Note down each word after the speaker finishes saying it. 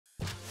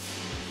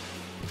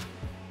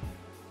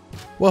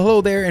Well,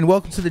 hello there and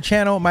welcome to the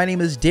channel. My name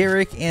is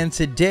Derek and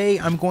today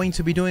I'm going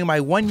to be doing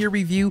my 1-year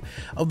review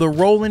of the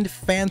Roland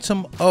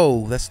Fantom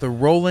O. That's the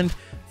Roland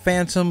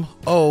Fantom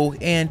O.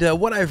 And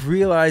what I've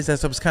realized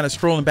as I was kind of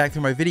scrolling back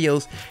through my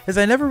videos is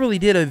I never really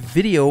did a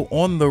video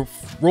on the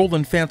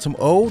Roland Fantom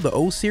O, the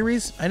O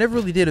series. I never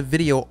really did a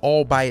video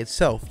all by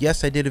itself.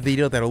 Yes, I did a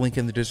video that I'll link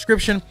in the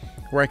description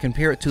where I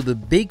compare it to the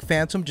big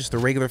Fantom, just the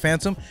regular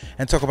Fantom,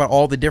 and talk about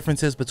all the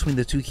differences between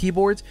the two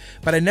keyboards.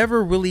 But I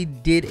never really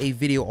did a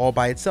video all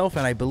by itself,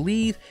 and I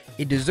believe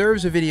it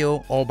deserves a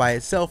video all by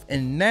itself.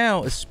 And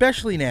now,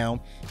 especially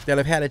now that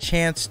I've had a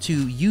chance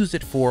to use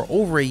it for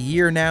over a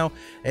year now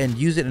and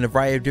use it in a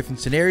variety of different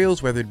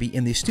scenarios, whether it be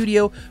in the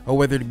studio or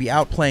whether it be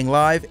out playing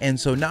live, and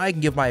so now I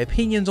can give my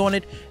opinions on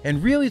it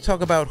and really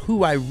talk about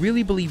who I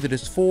really believe it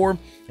is for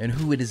and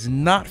who it is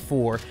not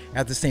for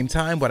at the same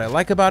time, what I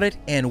like about it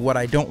and what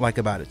I don't like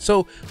about it.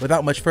 So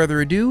without much further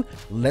ado,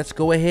 let's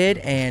go ahead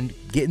and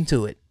get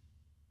into it.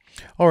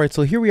 Alright,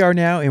 so here we are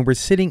now and we're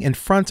sitting in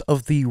front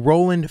of the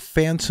Roland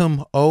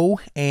Fantom O,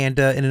 and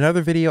in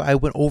another video I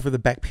went over the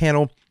back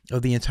panel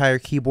of the entire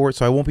keyboard,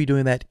 so I won't be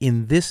doing that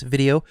in this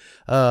video.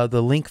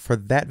 The link for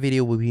that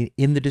video will be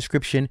in the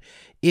description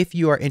if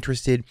you are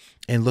interested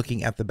in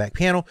looking at the back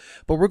panel.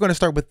 But we're going to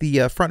start with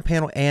the front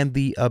panel and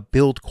the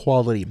build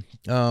quality.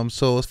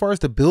 So as far as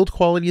the build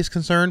quality is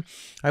concerned,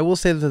 I will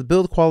say that the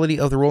build quality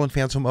of the Roland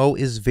Fantom O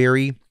is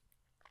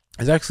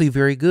actually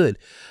very good.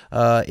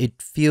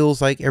 It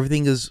feels like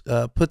everything is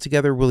put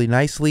together really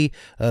nicely,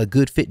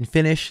 good fit and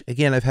finish.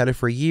 Again, I've had it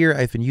for a year.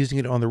 I've been using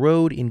it on the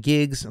road, in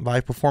gigs,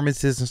 live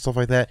performances and stuff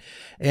like that,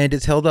 and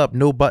it's held up.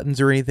 No buttons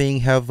or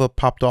anything have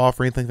popped off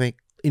or anything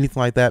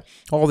like that.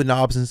 All the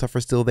knobs and stuff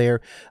are still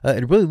there.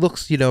 It really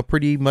looks, you know,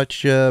 pretty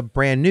much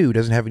brand new.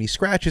 Doesn't have any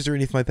scratches or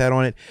anything like that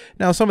on it.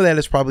 Now, some of that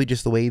is probably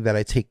just the way that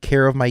I take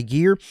care of my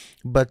gear,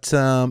 but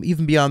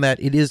even beyond that,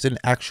 it is an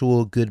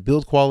actual good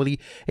build quality,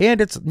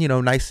 and it's, you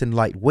know, nice and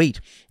lightweight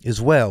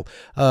as well.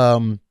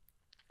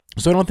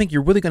 So I don't think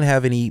you're really going to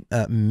have any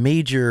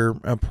major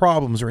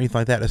problems or anything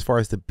like that as far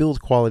as the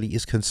build quality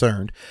is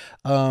concerned.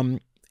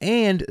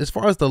 And as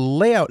far as the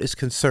layout is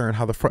concerned,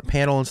 how the front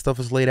panel and stuff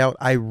is laid out,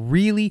 I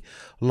really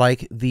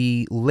like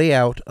the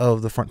layout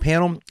of the front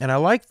panel. And I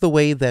like the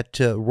way that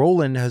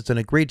Roland has done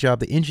a great job.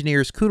 The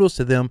engineers, kudos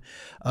to them.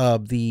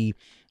 The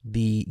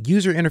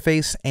user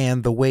interface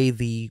and the way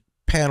the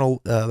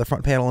panel, the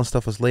front panel and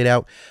stuff is laid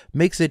out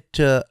makes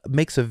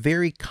a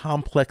very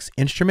complex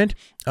instrument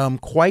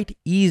quite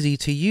easy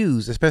to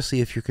use,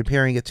 especially if you're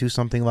comparing it to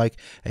something like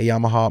a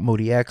Yamaha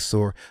Modi X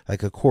or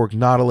like a Korg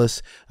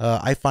Nautilus.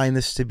 I find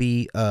this to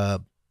be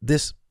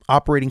this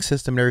operating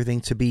system and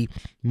everything to be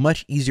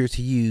much easier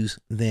to use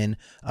than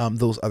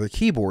those other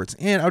keyboards,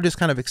 and I'll just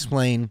kind of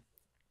explain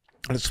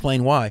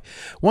why.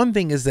 One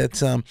thing is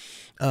that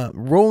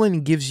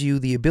Roland gives you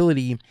the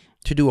ability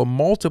to do a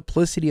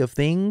multiplicity of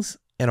things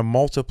in a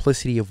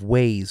multiplicity of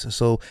ways.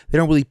 So they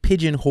don't really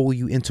pigeonhole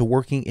you into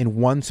working in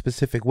one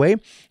specific way,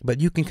 but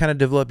you can kind of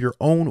develop your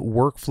own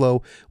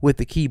workflow with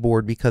the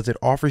keyboard because it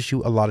offers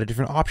you a lot of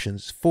different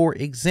options. For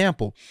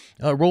example,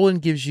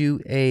 Roland gives you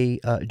a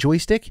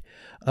joystick,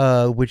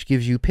 which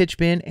gives you pitch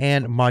bend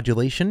and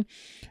modulation,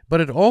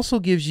 but it also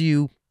gives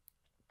you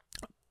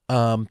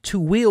two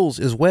wheels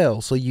as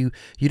well. So you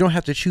don't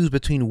have to choose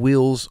between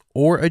wheels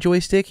or a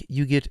joystick.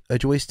 You get a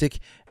joystick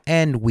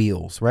and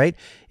wheels, right?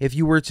 If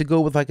you were to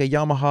go with like a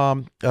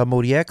Yamaha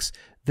Modi X,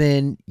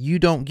 then you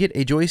don't get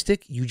a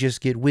joystick, you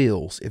just get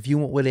wheels. If you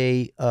went with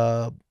a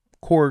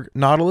Korg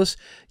Nautilus,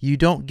 you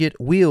don't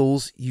get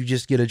wheels, you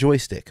just get a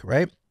joystick,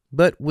 right?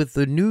 But with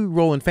the new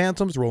Roland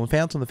Fantoms, the Roland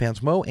Fantom, the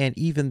Fantom O, and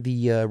even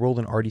the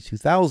Roland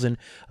RD2000,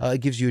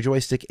 it gives you a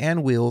joystick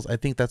and wheels. I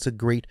think that's a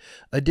great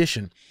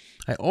addition.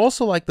 I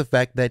also like the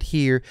fact that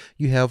here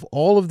you have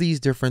all of these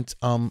different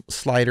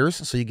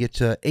sliders. So you get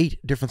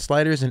 8 different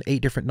sliders and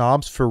 8 different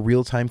knobs for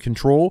real-time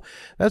control.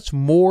 That's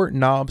more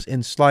knobs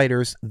and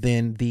sliders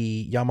than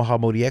the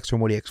Yamaha Modi X or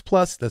Modi X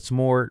Plus. That's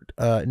more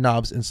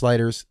knobs and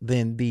sliders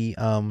than the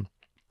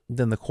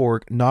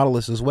Korg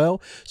Nautilus as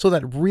well. So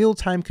that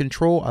real-time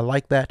control, I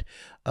like that.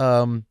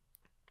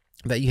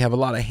 That you have a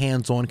lot of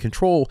hands-on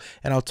control,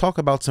 and I'll talk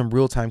about some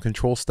real-time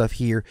control stuff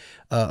here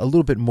a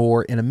little bit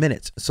more in a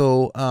minute.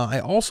 So I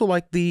also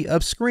like the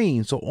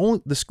screen.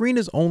 So the screen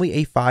is only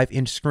a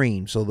 5-inch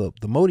screen. So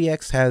the Modi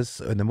X has,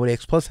 and the Modi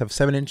X Plus have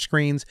 7-inch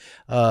screens.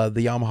 The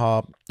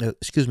Yamaha, the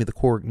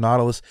Korg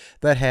Nautilus,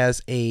 that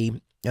has a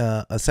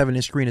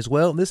 7-inch screen as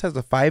well. This has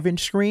a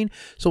 5-inch screen,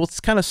 so it's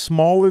kind of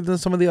smaller than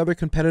some of the other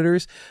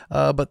competitors,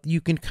 but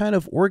you can kind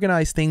of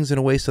organize things in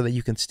a way so that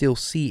you can still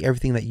see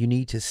everything that you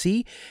need to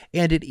see.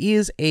 And it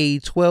is a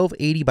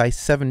 1280 by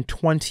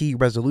 720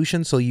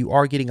 resolution, so you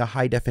are getting a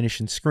high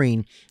definition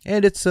screen,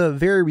 and it's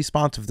very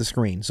responsive, the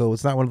screen. So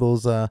it's not one of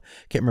those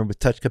can't remember,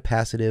 touch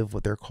capacitive,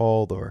 what they're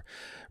called, or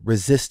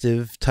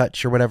resistive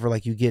touch or whatever,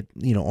 like you get,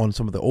 you know, on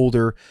some of the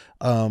older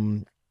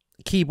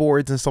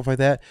keyboards and stuff like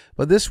that.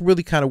 But this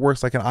really kind of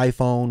works like an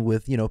iPhone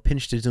with, you know,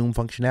 pinch to zoom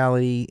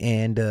functionality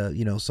and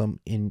you know, some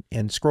and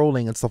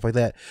scrolling and stuff like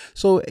that.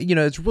 So, you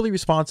know, it's really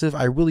responsive.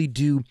 I really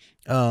do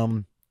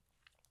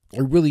I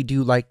really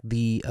do like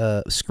the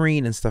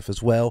screen and stuff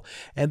as well.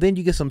 And then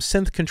you get some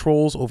synth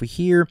controls over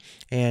here,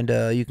 and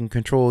you can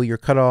control your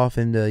cutoff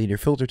and your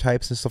filter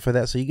types and stuff like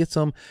that. So you get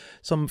some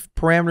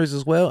parameters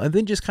as well. And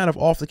then just kind of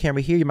off the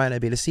camera here, you might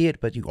not be able to see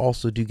it, but you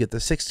also do get the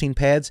 16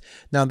 pads.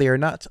 Now they're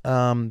not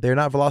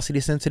velocity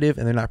sensitive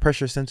and they're not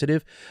pressure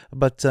sensitive,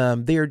 but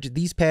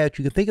these pads,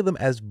 you can think of them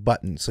as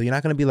buttons. So you're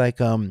not going to be like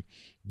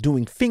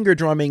doing finger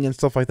drumming and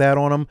stuff like that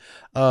on them,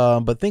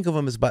 but think of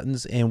them as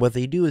buttons. And what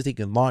they do is they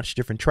can launch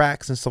different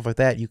tracks and stuff like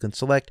that. You can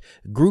select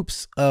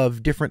groups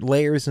of different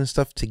layers and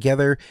stuff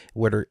together,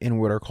 what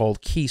are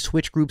called key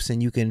switch groups.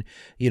 And you can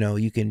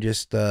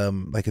just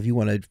like if you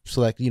want to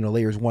select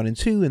layers 1 and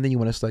 2, and then you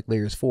want to select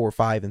layers 4,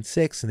 5, and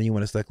 6, and then you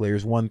want to select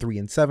layers 1, 3,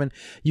 and 7,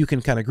 you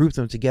can kind of group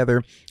them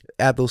together,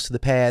 add those to the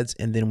pads,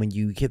 and then when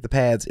you hit the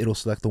pads, it'll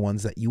select the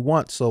ones that you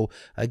want. So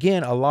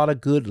again, a lot of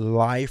good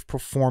live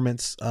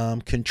performance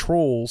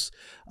controls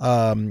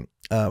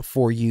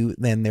for you,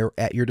 then they're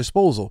at your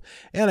disposal.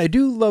 And I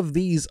do love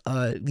these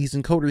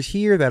encoders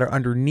here that are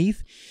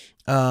underneath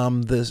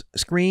the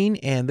screen,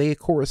 and they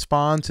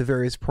correspond to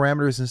various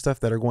parameters and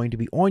stuff that are going to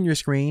be on your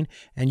screen,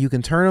 and you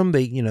can turn them.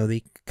 They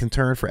can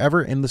turn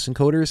forever, endless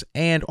encoders,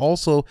 and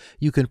also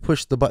you can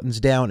push the buttons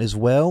down as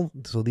well.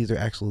 So these are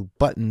actual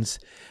buttons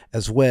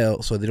as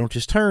well, so they don't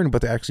just turn,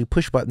 but they're actually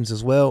push buttons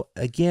as well.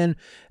 Again,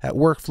 that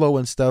workflow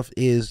and stuff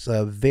is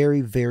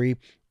very, very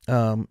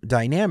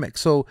dynamic.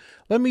 So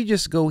let me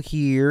just go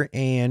here,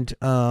 and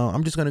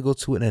I'm just going to go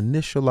to an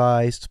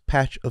initialized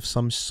patch of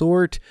some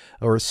sort,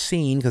 or a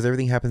scene, because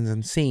everything happens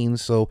in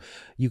scenes. So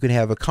you can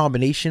have a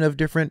combination of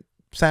different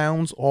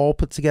sounds all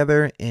put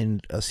together,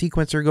 and a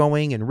sequencer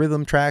going, and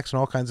rhythm tracks, and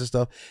all kinds of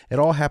stuff. It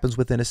all happens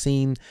within a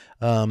scene.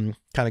 Kind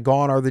of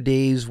gone are the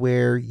days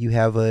where you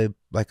have a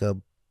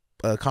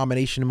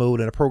combination mode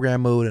and a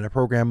program mode, and a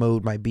program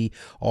mode might be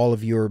all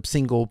of your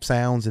single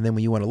sounds, and then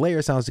when you want to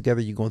layer sounds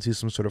together, you go into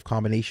some sort of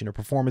combination or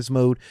performance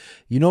mode.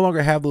 You no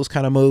longer have those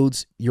kind of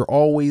modes. You're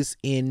always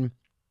in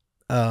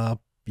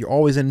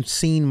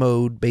scene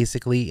mode,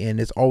 basically, and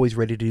it's always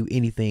ready to do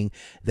anything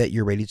that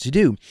you're ready to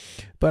do.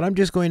 But I'm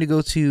just going to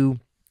go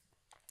to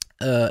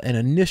an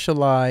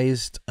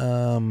initialized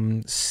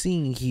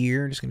scene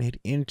here. I'm just going to hit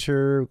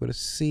enter, go to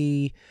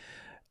C,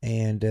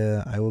 and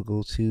I will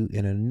go to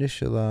an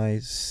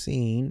initialized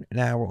scene.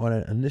 Now we're on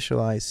an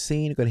initialized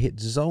scene. I'm going to hit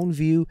zone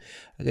view.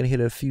 I'm going to hit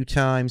it a few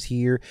times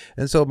here.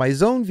 And so my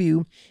zone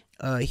view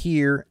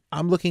here,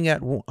 I'm looking at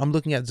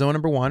zone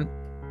number 1.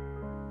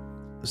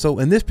 So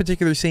in this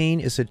particular scene,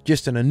 it's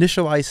just an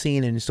initialized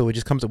scene, and so it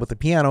just comes up with the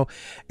piano,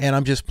 and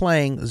I'm just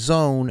playing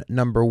zone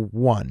number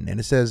 1, and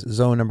it says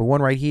zone number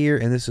 1 right here,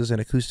 and this is an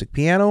acoustic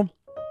piano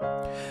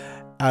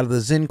out of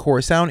the Zen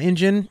Core sound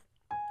engine.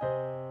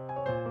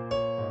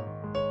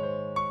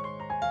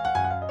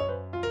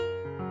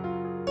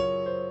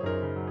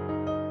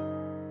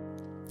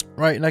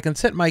 Right, and I can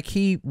set my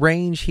key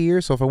range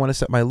here. So if I want to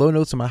set my low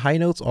notes and my high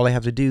notes, all I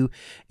have to do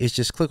is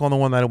just click on the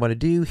one that I want to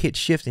do, hit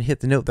shift, and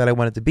hit the note that I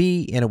want it to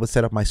be, and it would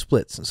set up my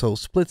splits. So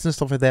splits and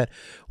stuff like that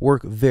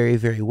work very,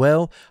 very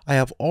well. I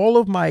have all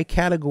of my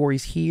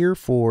categories here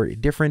for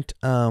different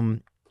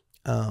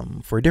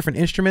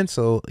instruments.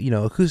 So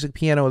acoustic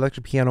piano,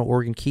 electric piano,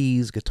 organ,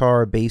 keys,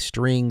 guitar, bass,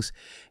 strings,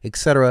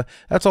 etc.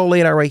 That's all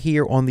laid out right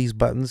here on these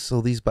buttons. So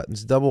these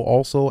buttons double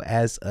also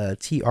as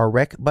TR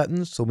rec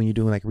buttons. So when you're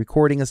doing like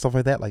recording and stuff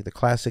like that, like the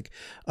classic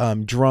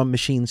drum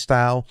machine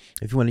style,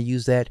 if you want to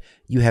use that,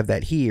 you have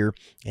that here,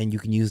 and you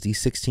can use these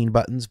 16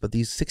 buttons. But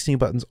these 16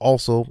 buttons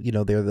also,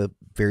 they're the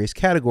various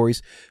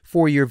categories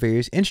for your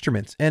various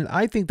instruments. And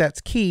I think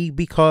that's key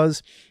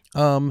because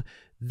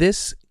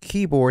this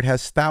keyboard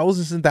has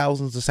thousands and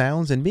thousands of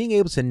sounds, and being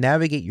able to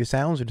navigate your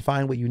sounds and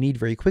find what you need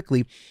very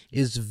quickly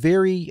is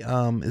very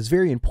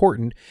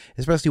important,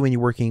 especially when you're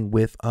working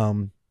with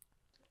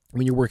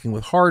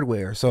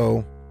hardware.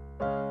 So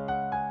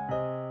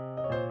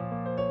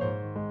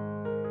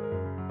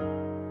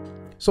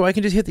I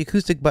can just hit the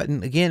acoustic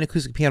button again,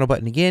 acoustic piano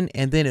button again,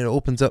 and then it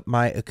opens up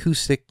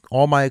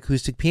all my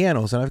acoustic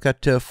pianos. And I've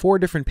got 4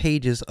 different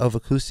pages of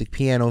acoustic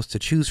pianos to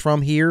choose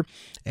from here.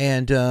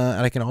 And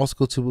I can also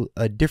go to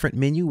a different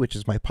menu, which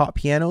is my pop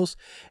pianos.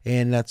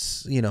 And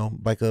that's,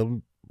 like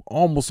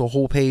almost a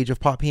whole page of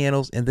pop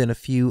pianos, and then a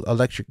few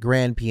electric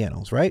grand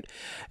pianos, right?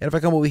 And if I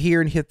come over here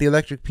and hit the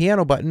electric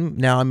piano button,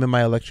 now I'm in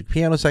my electric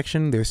piano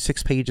section. There's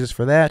 6 pages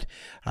for that.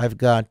 I've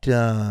got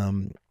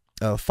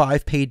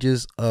 5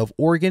 pages of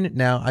organ.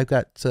 Now I've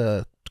got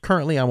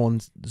currently I'm on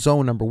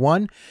zone number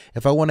 1.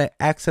 If I want to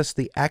access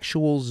the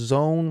actual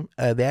zone,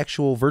 the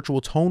actual virtual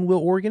tone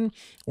wheel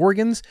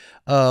organs,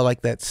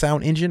 like that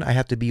sound engine, I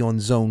have to be on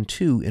zone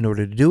 2 in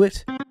order to do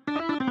it.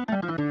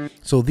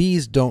 So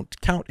these don't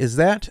count as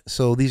that.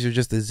 So these are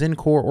just the Zen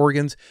core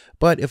organs.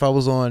 But if I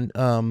was on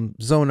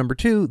zone number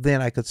 2,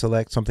 then I could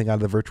select something out of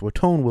the virtual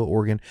tone wheel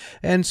organ,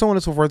 and so on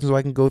and so forth. And so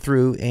I can go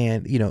through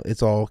and, you know,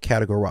 it's all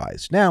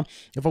categorized. Now,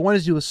 if I wanted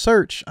to do a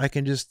search, I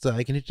can just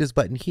I can hit this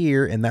button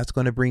here, and that's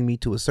going to bring me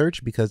to a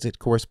search because it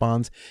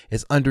corresponds,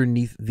 it's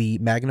underneath the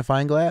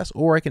magnifying glass,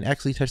 or I can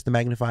actually touch the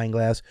magnifying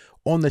glass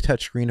on the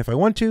touch screen if I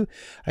want to.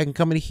 I can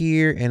come in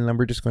here and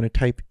we're just going to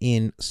type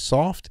in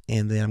soft,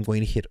 and then I'm going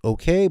to hit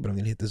OK, but I'm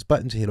going to hit this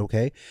button to hit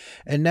OK.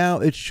 And now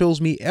it shows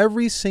me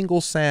every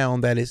single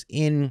sound that is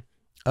in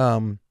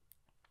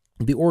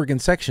the organ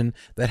section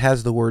that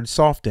has the word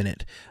soft in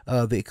it.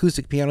 The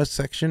acoustic piano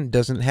section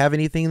doesn't have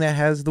anything that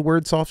has the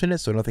word soft in it,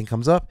 so nothing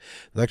comes up.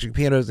 The electric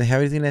piano doesn't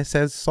have anything that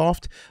says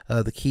soft.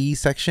 The key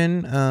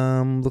section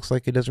looks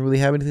like it doesn't really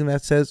have anything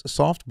that says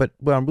soft, but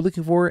what I'm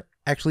looking for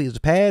actually is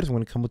a pad. So I'm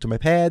going to come to my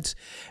pads,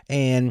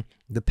 and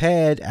the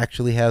pad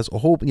actually has a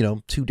whole, you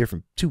know, two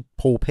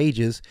whole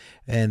pages,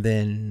 and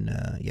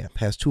then yeah,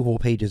 has 2 whole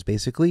pages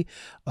basically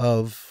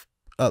of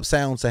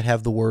sounds that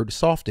have the word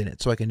soft in it.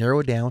 So I can narrow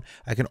it down.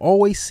 I can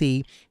always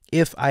see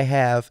if I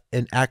have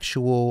an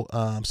actual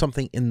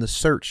something in the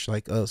search,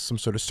 like some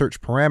sort of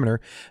search parameter,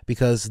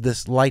 because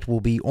this light will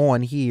be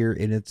on here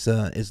and it's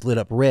lit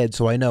up red,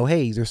 so I know,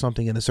 hey, there's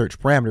something in the search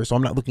parameter. So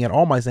I'm not looking at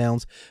all my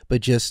sounds,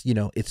 but just, you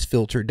know, it's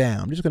filtered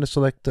down. I'm just going to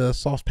select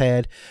soft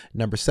pad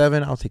number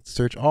 7. I'll take the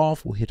search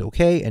off. We'll hit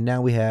OK, and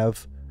now we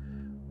have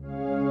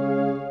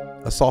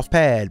a soft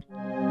pad.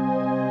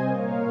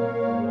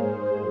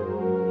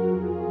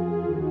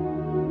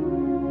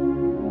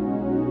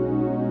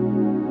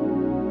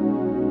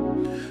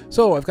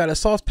 So I've got a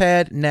soft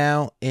pad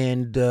now,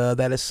 and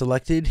that is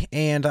selected,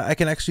 and I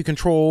can actually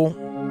control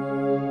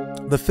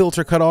the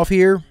filter cutoff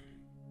here.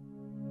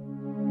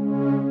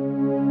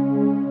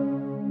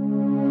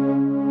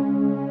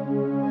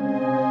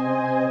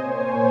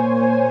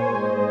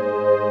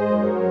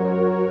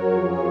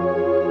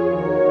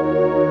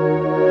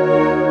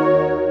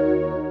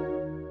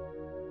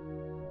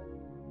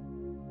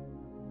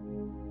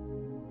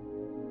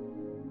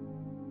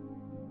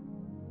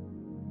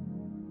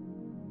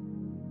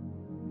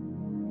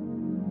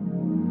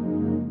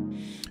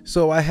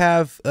 So I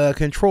have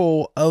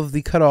control of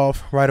the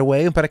cutoff right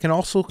away, but I can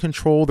also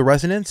control the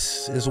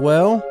resonance as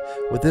well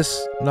with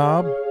this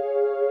knob.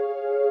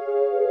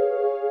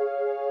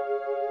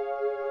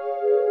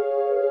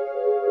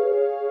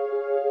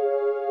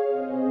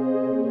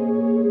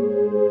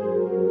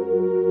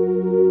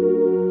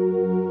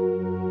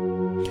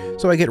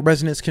 So I get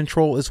resonance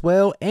control as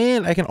well,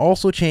 and I can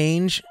also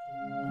change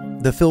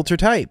the filter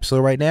type. So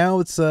right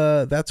now it's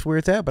that's where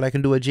it's at, but I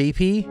can do a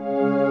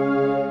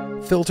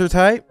JP filter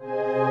type.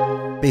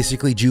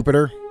 Basically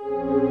Jupiter.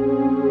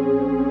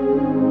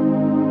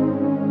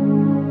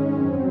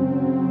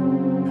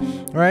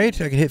 All right,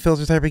 I can hit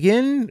filter type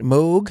again,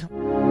 Moog.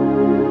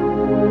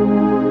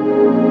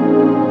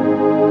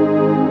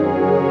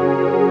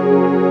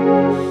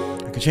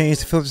 I can change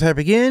the filter type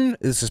again.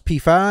 This is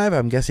P5.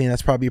 I'm guessing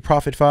that's probably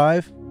Prophet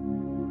 5.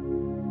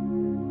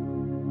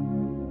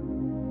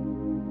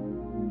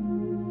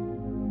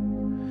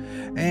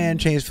 And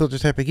change filter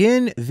type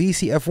again,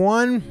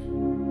 VCF1.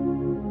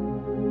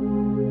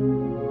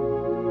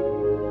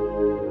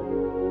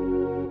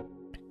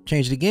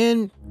 Change it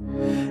again,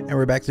 and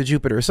we're back to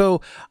Jupiter. So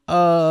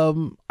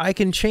I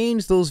can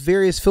change those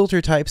various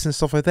filter types and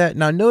stuff like that.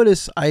 Now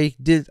notice I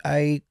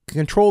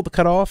controlled the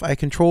cutoff, I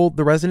controlled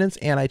the resonance,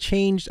 and I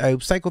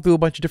cycled through a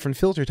bunch of different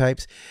filter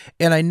types,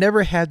 and I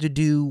never had to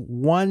do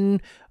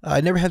I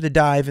never had to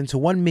dive into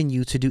one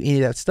menu to do any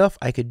of that stuff.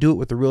 I could do it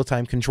with the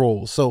real-time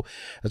controls. So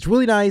it's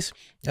really nice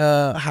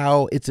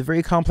how it's a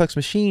very complex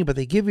machine, but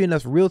they give you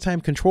enough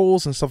real-time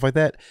controls and stuff like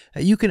that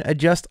that you can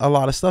adjust a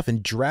lot of stuff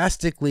and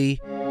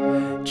drastically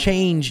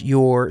change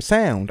your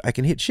sound. I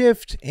can hit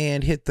shift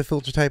and hit the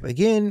filter type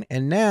again,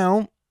 and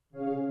now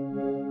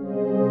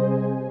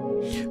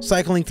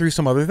cycling through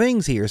some other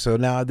things here. So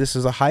now this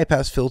is a high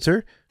pass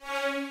filter,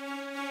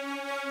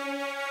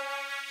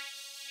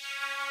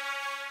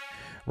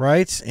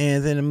 right?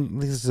 And then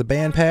this is a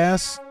band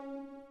pass,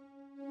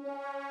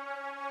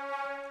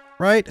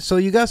 right? So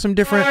you got some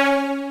different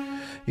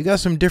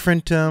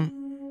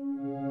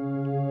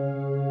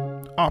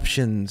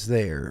options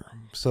there.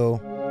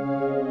 So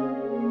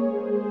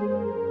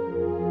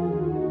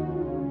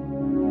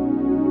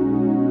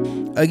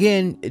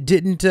again,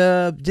 didn't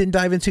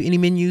dive into any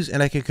menus,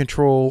 and I can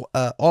control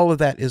all of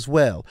that as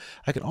well.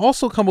 I can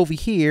also come over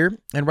here,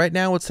 and right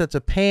now it's set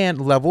to pan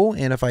level,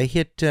 and if I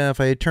hit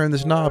if I turn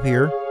this knob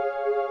here,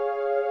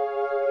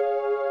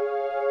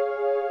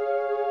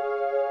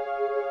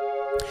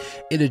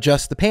 it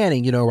adjusts the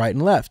panning, you know, right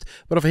and left.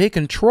 But if I hit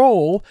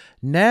control,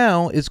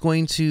 now it's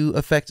going to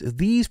affect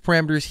these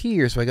parameters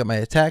here. So I got my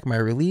attack, my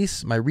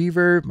release, my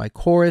reverb, my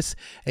chorus,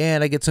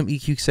 and I get some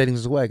EQ settings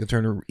as well. I can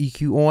turn the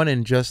EQ on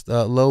and just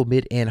low,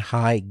 mid, and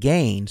high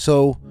gain.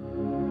 So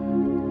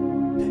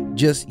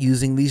just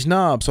using these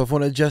knobs. So if I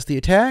want to adjust the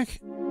attack,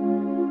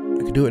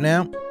 I can do it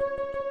now.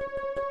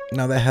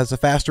 Now that has a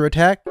faster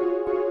attack.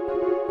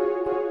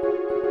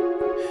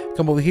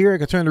 Come over here, I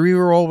can turn the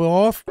reverb all the way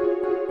off.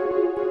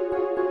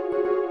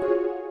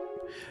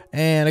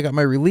 And I got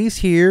my release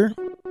here.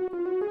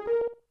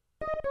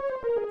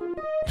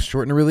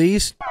 Shorten the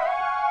release.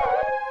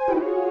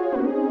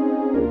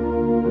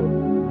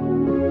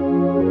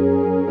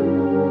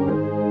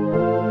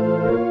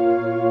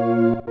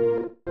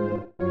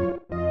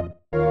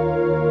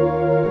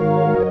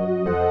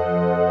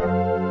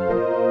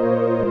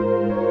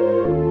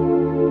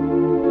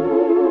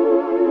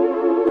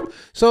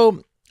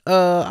 So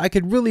I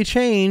could really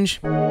change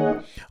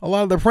a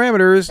lot of the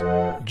parameters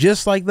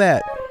just like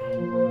that.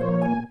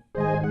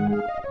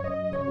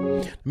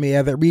 Let me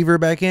add that reverb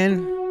back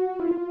in.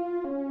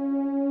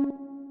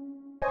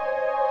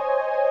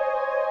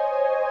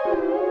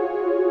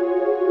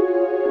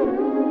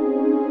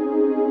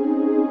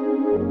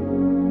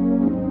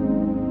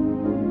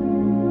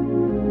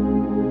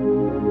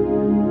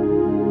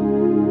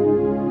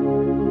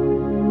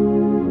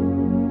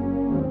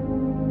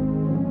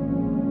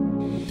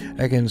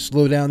 I can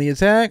slow down the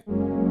attack,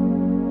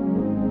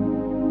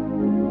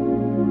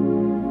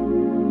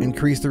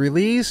 increase the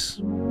release,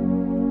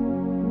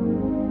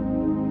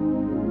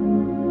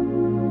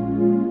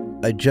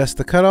 adjust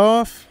the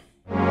cutoff.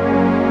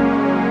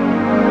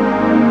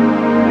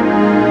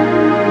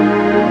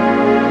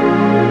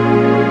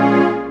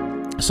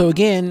 So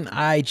again,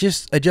 I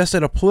just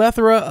adjusted a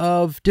plethora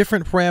of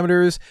different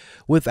parameters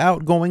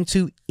without going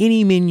to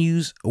any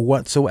menus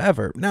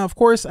whatsoever. Now, of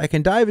course, I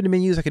can dive into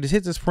menus. I can just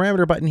hit this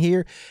parameter button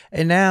here,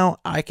 and now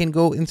I can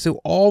go into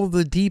all of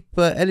the deep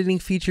editing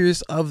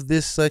features of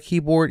this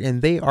keyboard,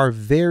 and they are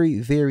very,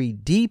 very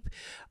deep.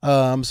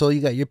 So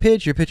you got your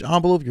pitch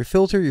envelope, your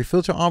filter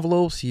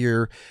envelopes,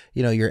 your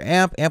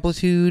amp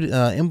amplitude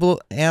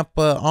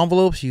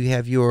envelopes. You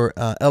have your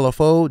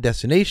LFO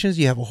destinations.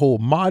 You have a whole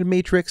mod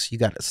matrix. You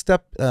got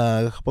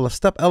a couple of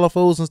step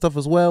LFOs and stuff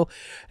as well.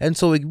 And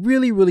so it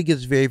really, really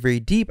gets very,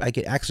 very deep. I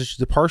get access to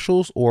the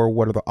partials, or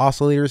what are the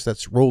oscillators.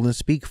 That's Roland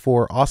speak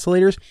for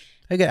oscillators.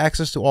 I get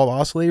access to all the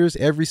oscillators.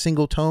 Every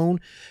single tone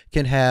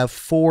can have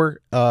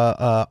 4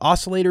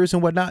 oscillators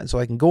and whatnot. And so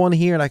I can go in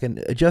here and I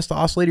can adjust the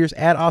oscillators,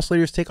 add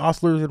oscillators, take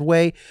oscillators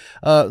away.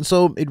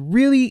 So it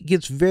really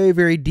gets very,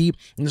 very deep.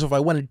 And so if I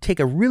want to take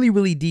a really,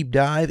 really deep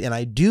dive, and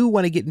I do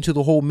want to get into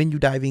the whole menu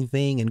diving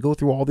thing and go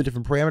through all the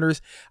different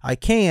parameters, I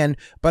can,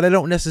 but I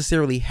don't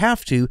necessarily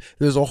have to.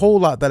 There's a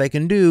whole lot that I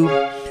can do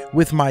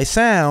with my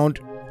sound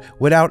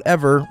without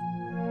ever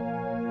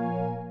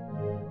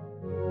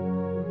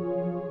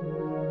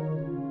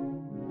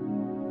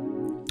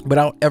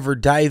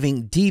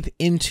diving deep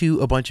into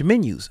a bunch of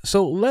menus.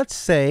 So let's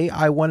say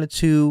I wanted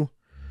to,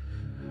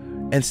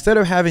 instead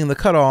of having the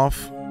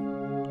cutoff,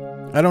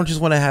 I don't just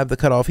want to have the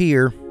cutoff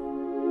here.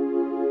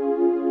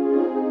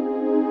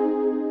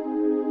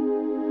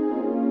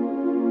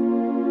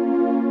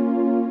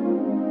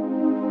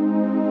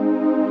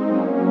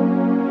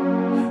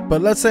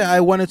 But let's say I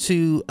wanted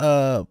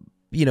to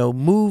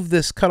move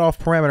this cutoff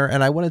parameter,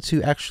 and I wanted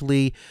to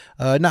actually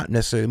not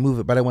necessarily move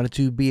it, but I wanted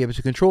to be able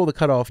to control the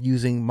cutoff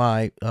using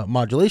my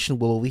modulation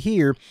wheel over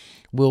here,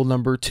 wheel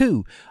number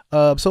 2.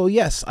 So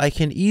yes, I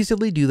can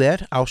easily do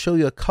that. I'll show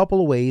you a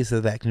couple of ways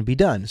that can be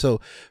done.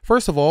 So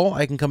first of all,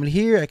 I can come in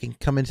here, I can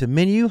come into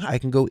menu, I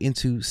can go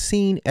into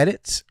scene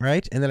edits,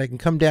 right? And then I can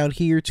come down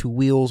here to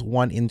wheels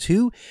 1 and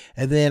 2,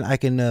 and then I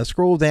can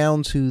scroll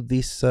down to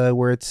this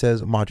where it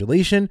says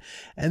modulation,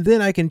 and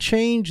then I can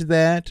change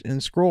that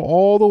and scroll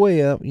all the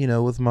way up,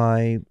 with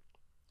my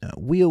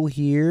wheel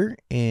here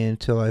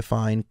until I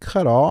find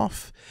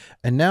cutoff,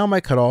 and now my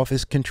cutoff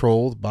is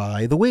controlled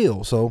by the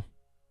wheel. So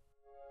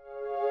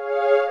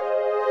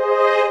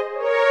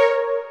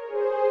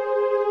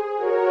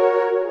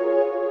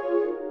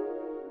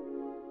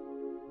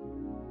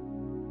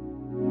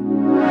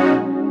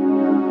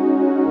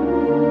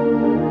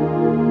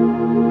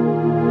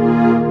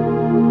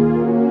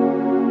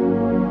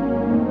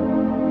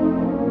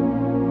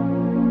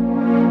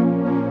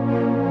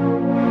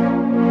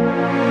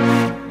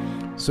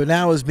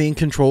now it's being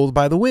controlled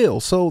by the wheel.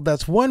 So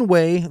that's one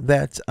way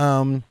that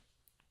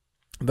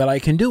that I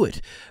can do it.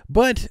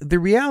 But the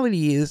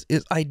reality is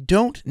I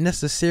don't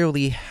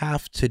necessarily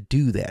have to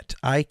do that.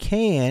 I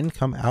can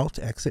come out,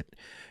 exit,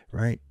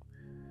 right?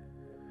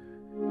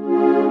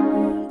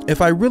 If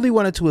I really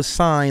wanted to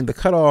assign the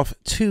cutoff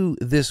to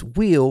this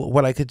wheel,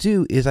 what I could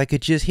do is I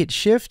could just hit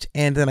shift,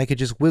 and then I could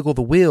just wiggle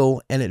the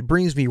wheel, and it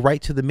brings me right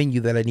to the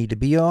menu that I need to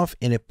be off,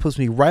 and it puts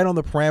me right on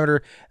the parameter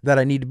that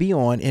I need to be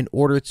on in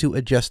order to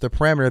adjust the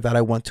parameter that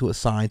I want to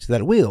assign to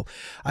that wheel.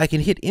 I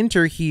can hit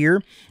enter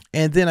here,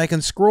 and then I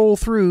can scroll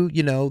through,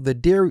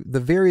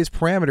 the various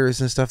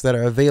parameters and stuff that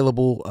are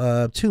available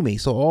to me.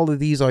 So all of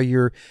these are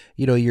your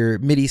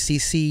MIDI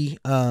CC.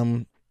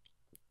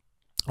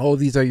 All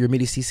of these are your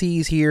MIDI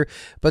CCs here,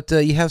 but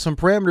you have some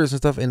parameters and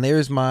stuff, and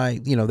there's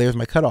my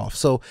cutoff.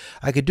 So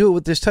I could do it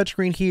with this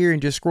touchscreen here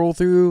and just scroll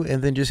through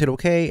and then just hit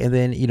OK, and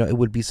then, it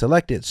would be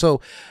selected.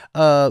 So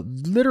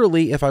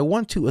literally, if I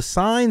want to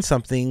assign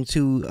something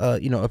to,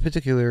 a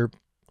particular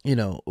you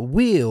know, a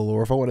wheel,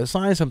 or if I want to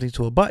assign something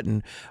to a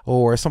button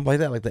or something like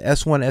that, like the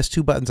S1,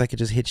 S2 buttons, I could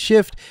just hit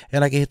shift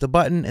and I can hit the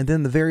button, and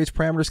then the various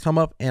parameters come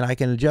up and I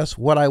can adjust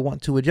what I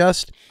want to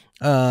adjust,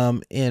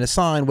 and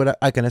assign what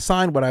I can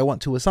assign what I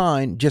want to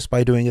assign just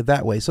by doing it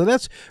that way. So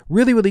that's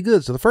really, really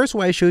good. So the first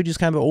way I showed you is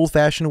kind of an old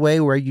fashioned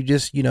way where you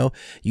just, you know,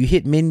 you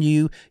hit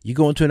menu, you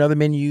go into another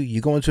menu,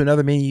 you go into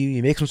another menu,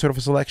 you make some sort of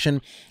a selection.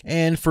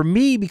 And for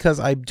me, because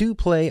I do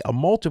play a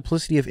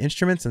multiplicity of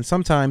instruments, and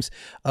sometimes,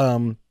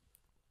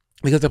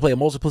 because I play a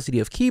multiplicity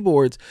of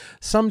keyboards,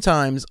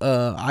 sometimes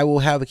I will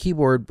have a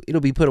keyboard, it'll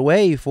be put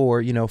away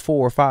for, you know,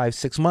 4 or 5,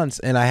 6 months,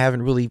 and I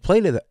haven't really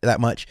played it that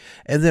much.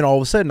 And then all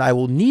of a sudden I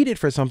will need it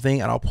for something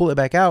and I'll pull it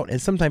back out.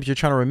 And sometimes you're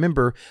trying to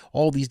remember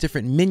all these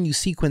different menu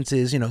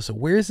sequences, you know, so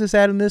where's this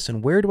at in this,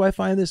 and where do I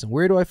find this, and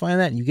where do I find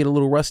that? And you get a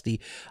little rusty.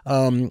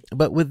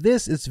 But with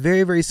this, it's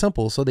very, very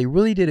simple. So they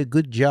really did a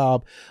good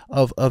job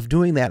of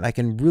doing that. I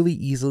can really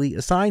easily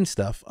assign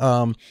stuff.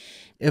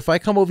 If I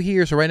come over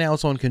here, so right now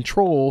it's on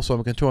control, so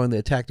I'm controlling the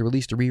attack, the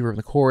release, the reverb,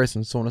 the chorus,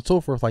 and so on and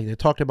so forth, like I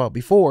talked about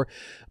before.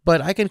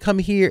 But I can come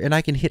here and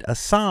I can hit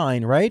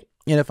assign, right?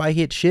 And if I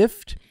hit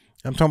shift,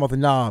 I'm talking about the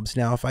knobs.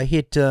 Now, if I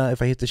hit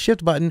the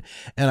shift button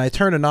and I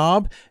turn a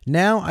knob,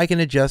 now I can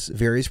adjust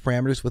various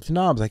parameters with the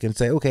knobs. I can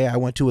say, okay, I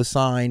want to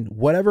assign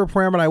whatever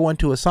parameter I want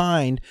to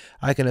assign.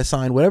 I can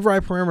assign whatever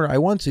parameter I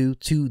want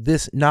to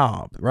this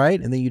knob,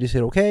 right? And then you just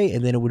hit okay,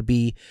 and then it would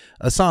be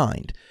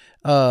assigned.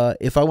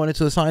 If I wanted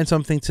to assign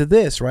something to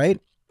this, right,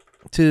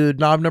 to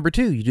knob number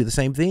 2, you do the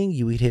same thing.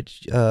 You would hit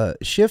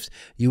shift,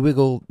 you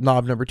wiggle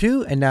knob number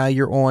 2, and now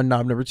you're on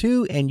knob number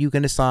 2, and you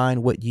can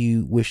assign what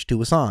you wish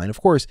to assign. Of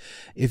course,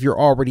 if you're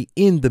already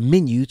in the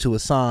menu to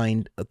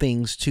assign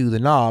things to the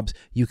knobs,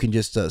 you can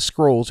just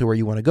scroll to where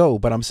you want to go.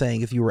 But I'm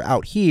saying if you were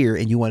out here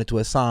and you wanted to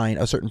assign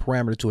a certain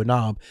parameter to a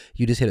knob,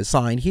 you just hit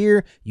assign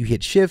here, you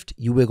hit shift,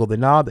 you wiggle the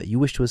knob that you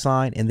wish to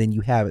assign, and then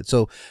you have it.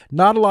 So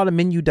not a lot of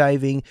menu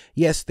diving.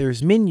 Yes,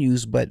 there's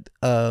menus, but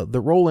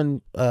the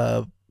Roland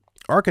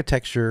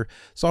architecture,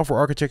 software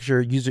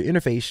architecture, user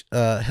interface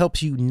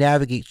helps you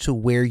navigate to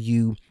where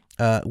you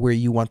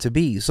want to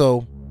be.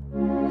 So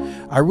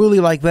I really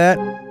like that.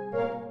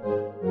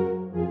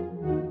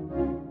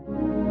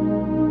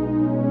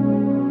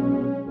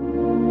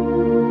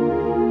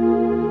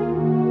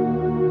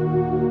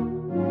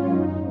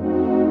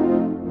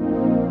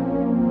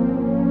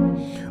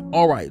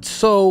 All right,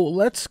 so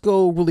let's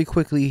go really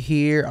quickly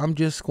here. I'm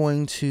just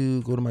going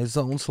to go to my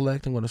zone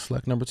select. I'm going to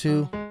select number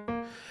 2.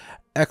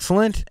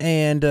 Excellent.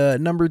 And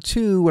number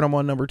 2, when I'm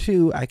on number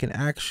 2, I can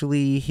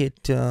actually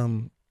hit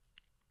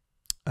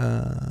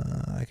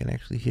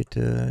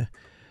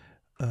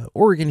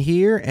organ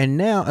here, and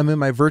now I'm in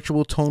my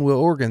virtual tone wheel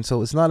organ.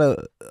 So it's not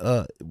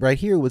a right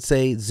here it would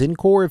say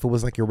Zencore if it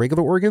was like your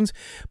regular organs,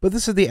 but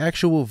this is the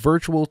actual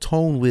virtual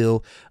tone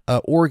wheel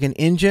organ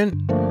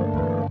engine.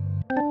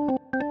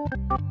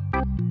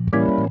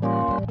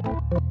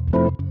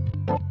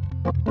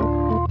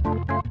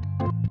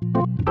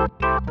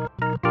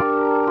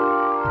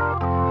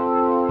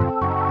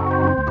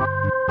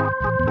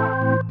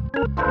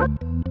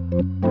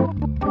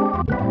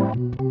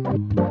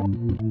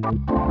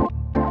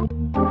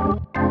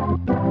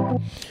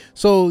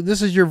 So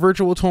this is your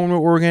virtual tone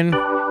wheel organ,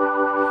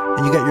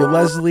 and you got your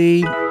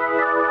Leslie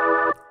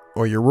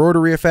or your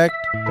rotary effect.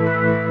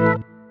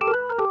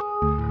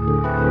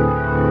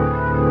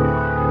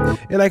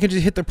 And I can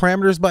just hit the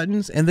parameters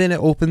buttons, and then it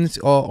opens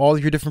all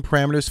your different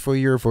parameters for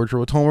your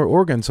virtual tone wheel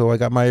organ. So I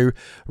got my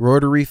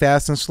rotary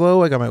fast and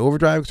slow. I got my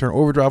overdrive, turn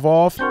overdrive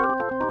off.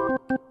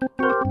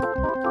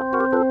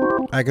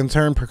 I can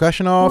turn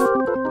percussion off.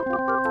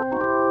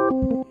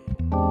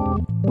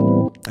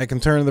 I can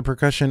turn the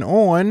percussion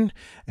on,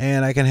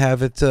 and I can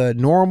have it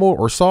normal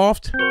or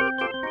soft.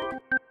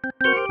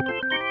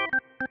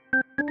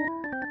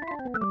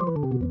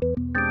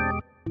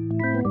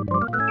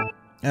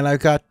 And I've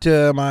got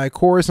my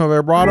chorus and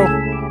vibrato.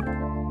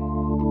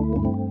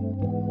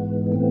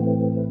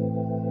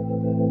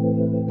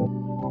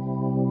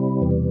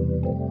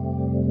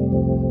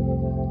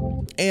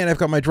 And I've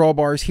got my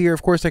drawbars here.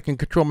 Of course, I can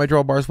control my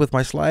drawbars with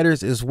my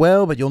sliders as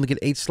well, but you only get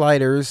 8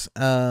 sliders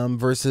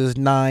versus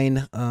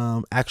 9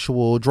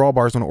 actual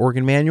drawbars on an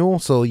organ manual.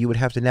 So you would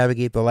have to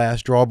navigate the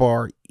last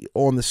drawbar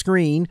on the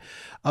screen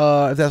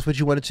if that's what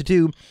you wanted to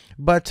do.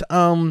 But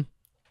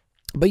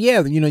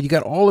yeah, you know, you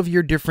got all of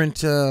your different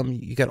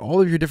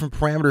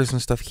parameters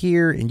and stuff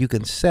here, and you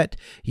can set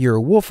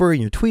your woofer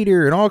and your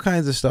tweeter and all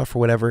kinds of stuff or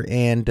whatever,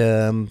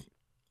 and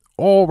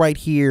all right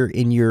here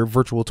in your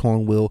virtual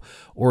tone wheel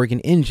organ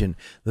engine.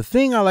 The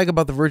thing I like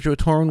about the virtual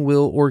tone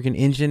wheel organ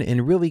engine,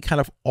 and really kind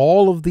of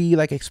all of the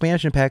like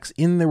expansion packs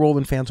in the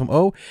Roland Fantom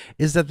O,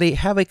 is that they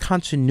have a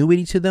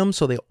continuity to them.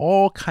 So they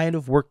all kind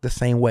of work the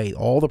same way.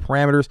 All the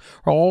parameters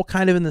are all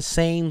kind of in the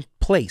same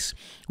place,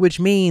 which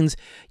means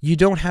you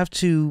don't have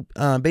to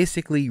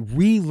basically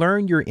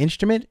relearn your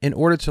instrument in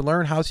order to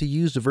learn how to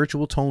use the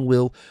virtual tone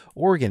wheel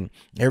organ.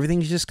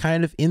 Everything's just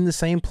kind of in the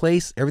same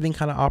place. Everything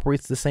kind of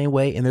operates the same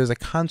way, and there's a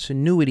continuity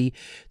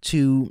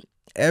to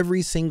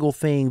every single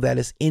thing that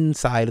is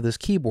inside of this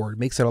keyboard. It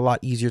makes it a lot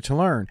easier to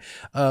learn,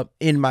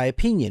 in my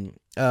opinion.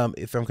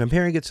 If I'm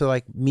comparing it to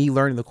like me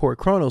learning the chord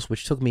Kronos,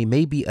 which took me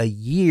maybe a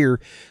year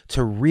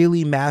to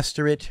really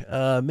master it,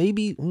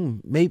 maybe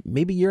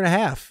a year and a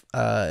half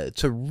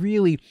to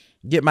really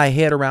get my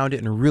head around it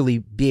and really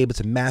be able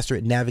to master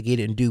it, navigate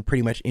it, and do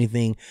pretty much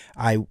anything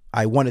I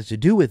wanted to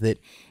do with it.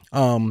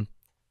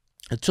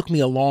 It took me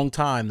a long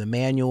time. The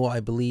manual,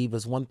 I believe,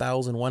 was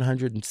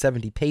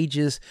 1,170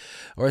 pages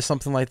or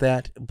something like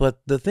that.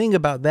 But the thing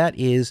about that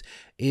is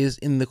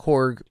in the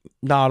Korg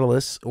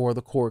Nautilus or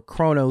the Korg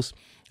Kronos,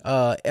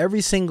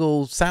 every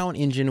single sound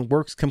engine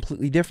works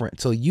completely different.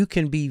 So you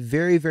can be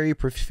very, very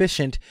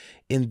proficient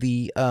in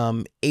the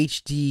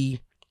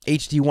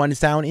HD1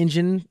 sound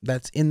engine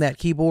that's in that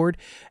keyboard,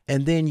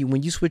 and then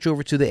when you switch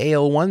over to the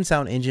AL1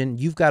 sound engine,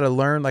 you've got to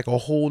learn like a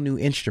whole new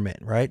instrument,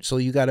 right? So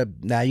you got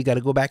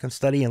to go back and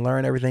study and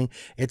learn everything.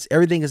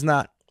 Everything is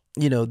not,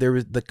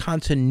 the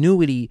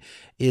continuity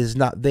is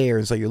not there,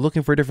 and so you're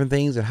looking for different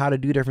things and how to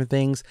do different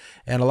things,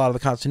 and a lot of the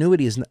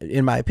continuity is,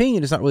 in my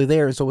opinion, is not really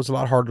there, and so it's a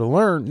lot harder to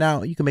learn.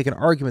 Now you can make an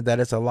argument that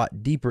it's a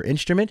lot deeper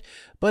instrument,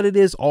 but it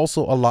is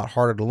also a lot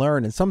harder to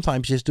learn, and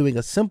sometimes just doing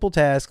a simple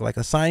task like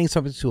assigning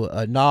something to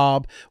a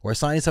knob or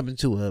assigning something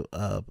to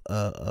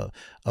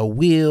a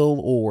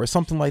wheel or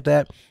something like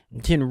that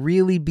can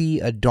really be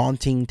a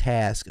daunting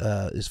task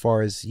as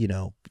far as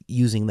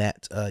using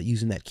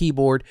that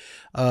keyboard.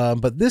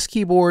 But this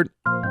keyboard,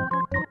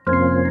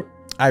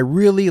 I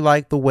really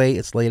like the way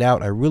it's laid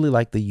out. I really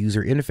like the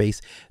user interface.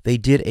 They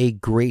did a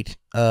great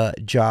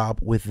job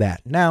with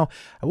that. Now,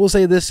 I will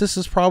say this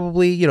is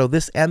probably,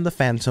 this and the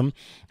Fantom,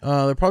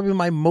 they're probably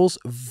my most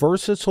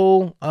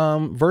versatile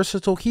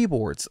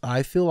keyboards.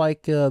 I feel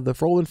like the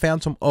Roland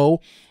Fantom O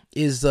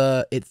is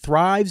it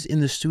thrives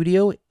in the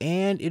studio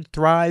and it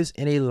thrives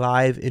in a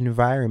live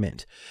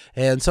environment.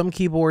 And some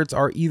keyboards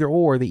are either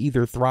or. They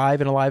either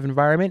thrive in a live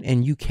environment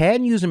and you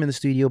can use them in the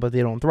studio, but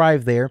they don't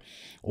thrive there,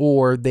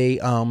 or they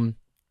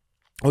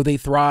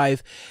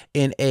thrive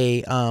in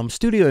a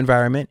studio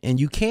environment and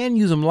you can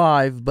use them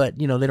live, but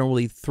they don't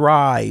really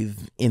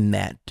thrive in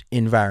that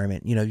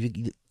environment.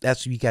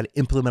 That's you got to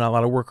implement a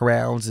lot of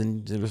workarounds,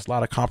 and there's a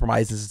lot of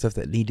compromises and stuff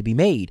that need to be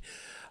made.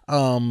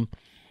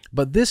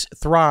 But this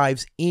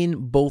thrives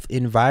in both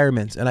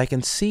environments, and I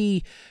can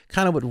see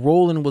kind of what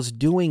Roland was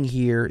doing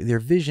here, their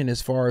vision as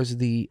far as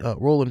the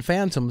Roland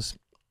Fantoms.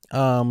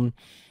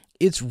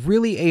 It's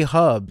really a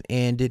hub,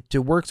 and it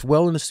works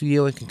well in the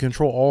studio. It can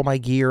control all my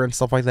gear and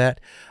stuff like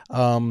that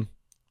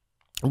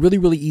really,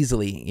 really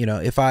easily.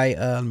 If I,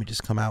 let me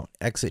just come out,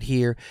 exit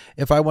here.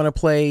 If I want to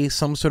play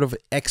some sort of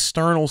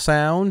external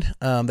sound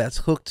that's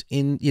hooked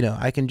in,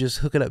 I can just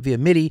hook it up via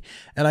MIDI,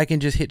 and I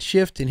can just hit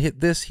shift and hit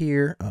this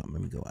here. Let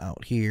me go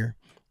out here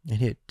and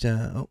hit,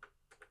 oh,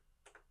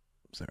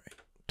 sorry,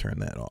 turn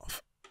that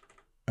off.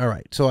 All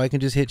right, so I can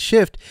just hit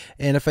shift,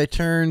 and if it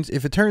turns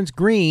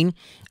green,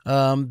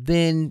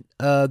 then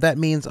that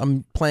means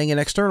I'm playing an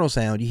external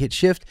sound. You hit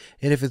shift,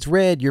 and if it's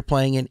red, you're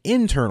playing an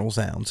internal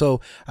sound.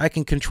 So I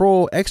can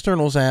control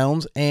external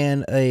sounds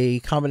and a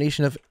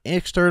combination of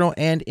external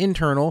and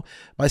internal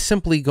by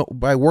simply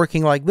by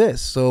working like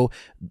this. So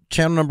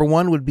channel number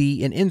 1 would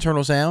be an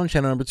internal sound.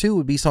 Channel number 2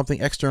 would be something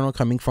external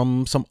coming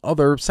from some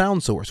other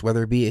sound source,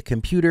 whether it be a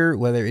computer,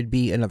 whether it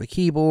be another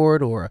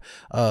keyboard, or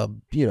a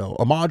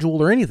module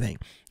or anything.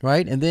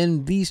 Right, and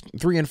then these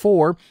 3 and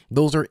 4,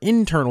 those are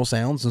internal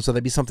sounds, and so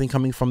that'd be something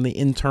coming from the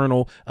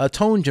internal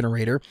tone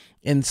generator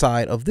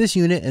inside of this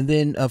unit, and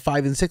then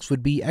 5 and 6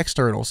 would be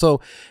external. So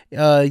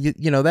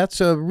that's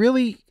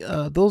really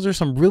those are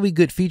some really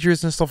good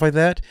features and stuff like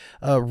that.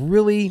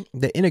 Really,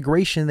 the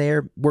integration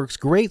there works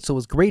great. So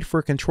it's great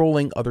for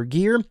controlling other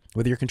gear,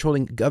 whether you're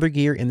controlling other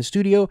gear in the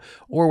studio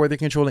or whether you're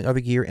controlling other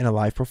gear in a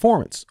live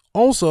performance.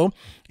 Also,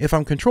 if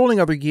I'm controlling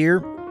other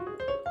gear,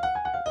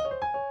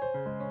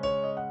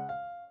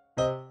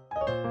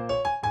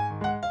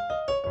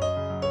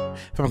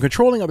 if I'm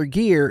controlling other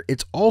gear,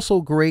 it's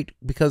also great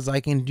because I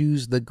can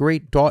use the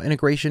great DAW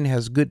integration.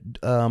 Has good,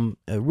 a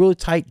really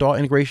tight DAW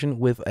integration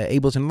with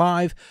Ableton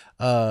Live,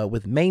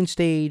 with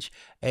MainStage,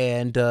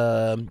 and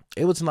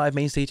Ableton Live,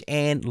 MainStage,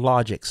 and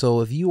Logic.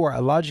 So if you are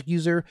a Logic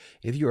user,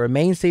 if you're a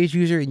MainStage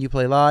user and you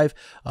play live,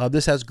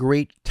 this has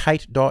great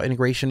tight DAW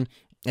integration,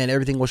 and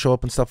everything will show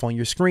up and stuff on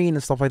your screen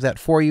and stuff like that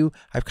for you.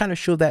 I've kind of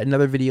showed that in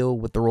another video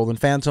with the Roland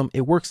Fantom.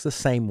 It works the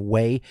same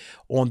way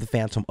on the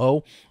Fantom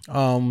O.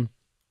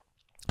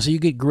 So you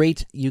get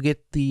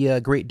the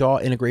great DAW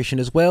integration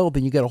as well.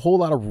 Then you get a whole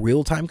lot of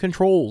real-time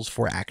controls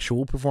for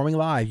actual performing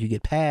live. You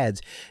get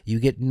pads, you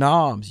get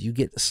knobs, you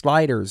get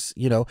sliders,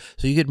 so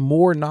you get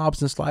more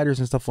knobs and sliders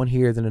and stuff on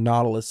here than the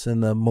Nautilus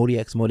and the Modi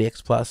X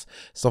Plus,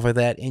 stuff like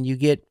that. And you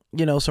get,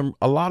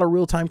 a lot of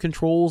real-time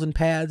controls and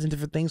pads and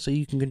different things, so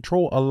you can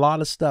control a lot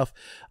of stuff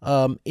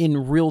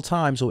in real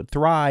time. So it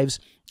thrives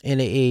in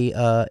a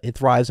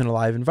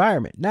live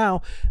environment.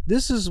 Now,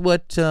 this is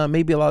what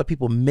maybe a lot of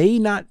people may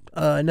not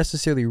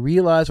necessarily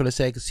realize. When I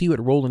say I can see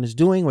what Roland is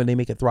doing when they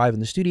make it thrive in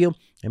the studio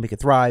and make it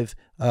thrive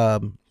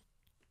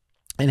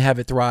and have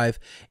it thrive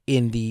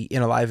in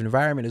a live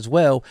environment as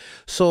well.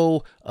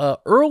 So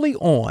early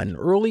on,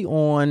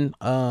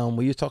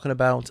 when you're talking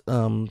about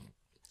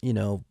you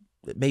know,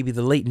 maybe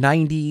the late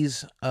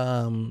 90s,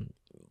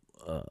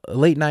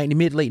 late 90s,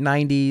 mid late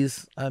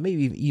 90s,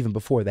 maybe even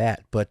before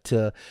that. But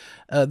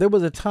there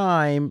was a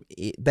time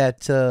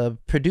that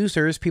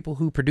producers, people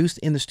who produced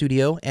in the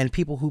studio and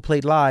people who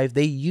played live,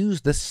 they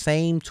used the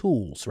same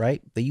tools,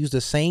 right? They used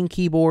the same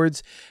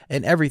keyboards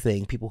and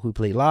everything. People who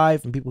played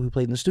live and people who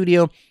played in the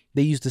studio,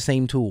 they used the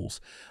same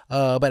tools.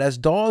 But as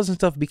DAWs and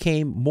stuff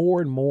became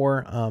more and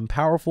more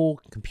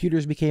powerful,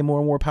 computers became more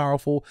and more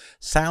powerful,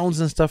 sounds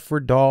and stuff for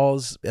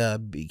DAWs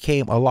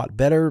became a lot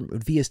better,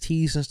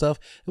 VSTs and stuff.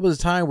 There was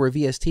a time where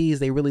VSTs,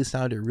 they really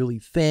sounded really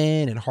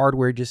thin and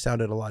hardware just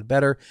sounded a lot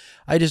better.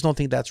 I just don't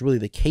think that's really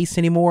the case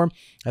anymore.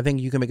 I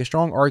think you can make a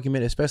strong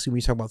argument, especially when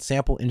you talk about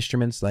sample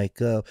instruments like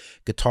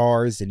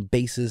guitars and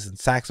basses and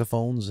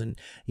saxophones and,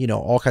 you know,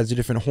 all kinds of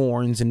different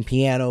horns and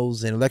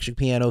pianos and electric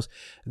pianos,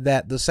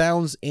 that the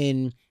sounds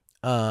in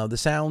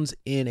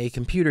a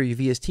computer, your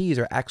VSTs,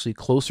 are actually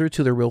closer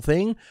to the real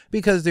thing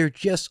because they're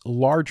just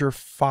larger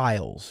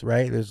files,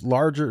 right? there's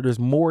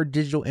more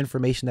digital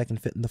information that can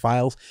fit in the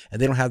files,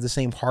 and they don't have the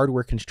same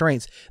hardware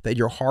constraints that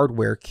your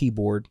cardboard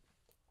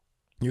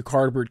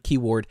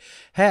keyboard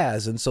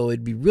has. And so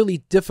it'd be really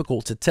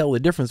difficult to tell the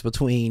difference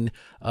between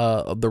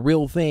the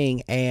real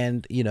thing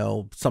and, you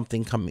know,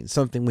 something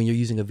when you're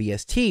using a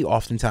VST.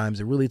 Oftentimes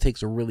it really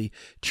takes a really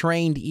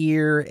trained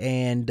ear,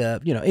 and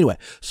you know, anyway.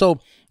 So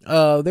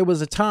there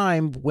was a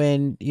time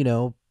when, you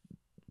know,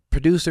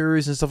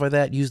 producers and stuff like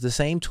that used the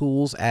same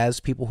tools as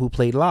people who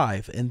played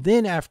live, and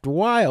then after a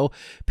while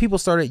people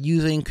started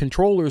using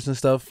controllers and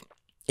stuff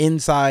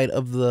inside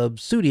of the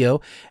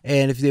studio,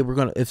 and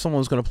if someone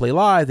was gonna play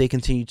live, they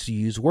continued to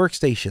use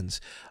workstations,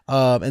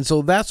 and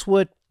so that's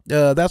what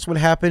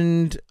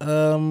happened,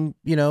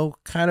 you know,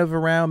 kind of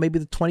around maybe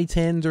the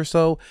 2010s or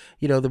so.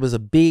 You know, there was a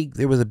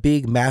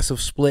big massive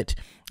split,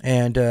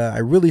 and I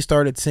really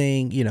started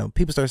seeing, you know,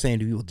 people started saying,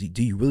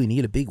 do you really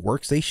need a big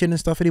workstation and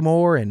stuff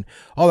anymore, and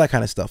all that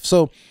kind of stuff.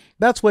 So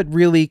that's what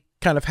really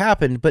kind of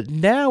happened. But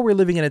now we're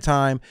living in a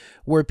time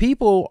where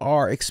people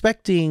are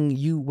expecting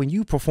you, when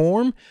you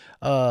perform,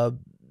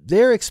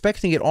 they're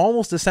expecting it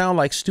almost to sound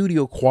like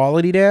studio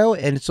quality now.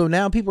 And so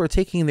now people are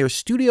taking their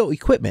studio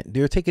equipment,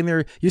 you're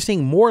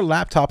seeing more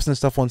laptops and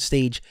stuff on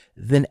stage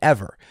than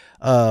ever.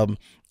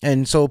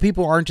 And so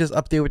people aren't just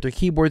up there with their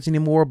keyboards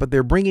anymore, but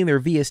they're bringing their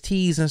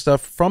VSTs and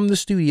stuff from the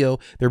studio.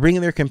 They're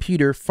bringing their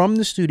computer from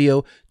the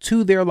studio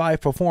to their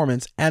live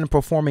performance and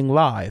performing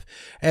live.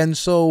 And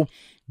so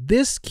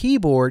this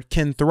keyboard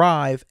can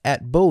thrive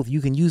at both.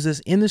 You can use this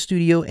in the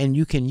studio and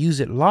you can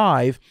use it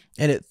live,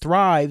 and it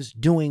thrives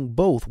doing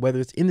both, whether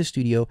it's in the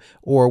studio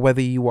or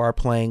whether you are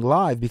playing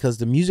live, because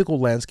the musical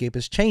landscape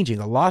is changing.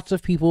 Lots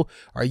of people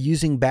are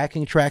using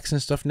backing tracks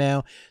and stuff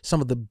now. Some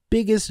of the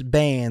biggest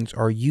bands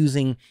are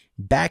using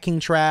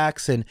backing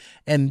tracks, and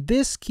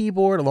this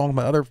keyboard, along with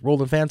my other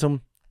Roland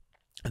Fantom,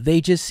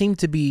 they just seem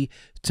to be,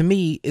 to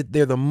me,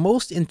 they're the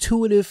most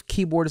intuitive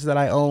keyboards that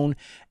I own,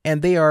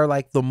 and they are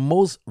like the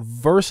most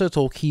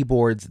versatile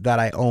keyboards that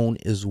I own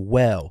as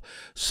well.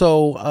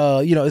 So,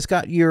 you know, it's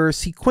got your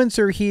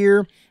sequencer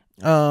here,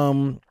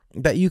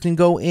 that you can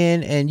go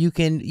in and you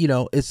can, you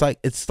know, it's like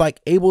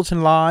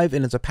Ableton Live,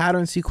 and it's a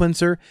pattern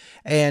sequencer,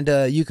 and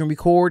you can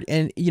record,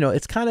 and, you know,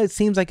 it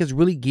seems like it's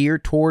really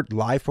geared toward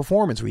live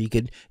performance, where you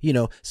could, you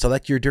know,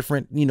 select your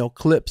different, you know,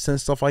 clips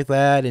and stuff like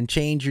that, and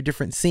change your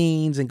different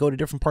scenes and go to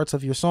different parts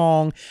of your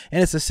song.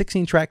 And it's a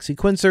 16-track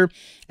sequencer,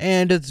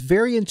 and it's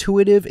very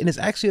intuitive, and it's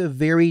actually a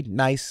very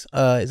nice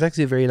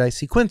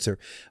sequencer.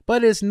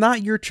 But it's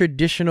not your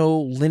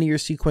traditional linear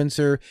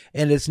sequencer,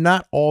 and it's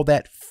not all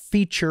that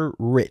feature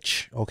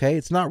rich. Okay,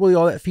 it's not really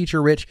all that feature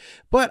rich,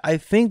 but I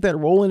think that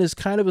Roland is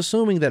kind of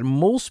assuming that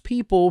most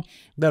people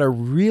that are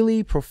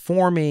really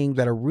performing,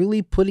 that are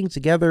really putting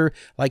together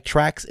like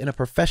tracks in a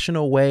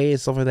professional way and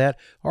stuff like that,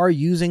 are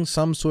using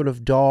some sort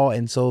of DAW,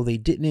 and so they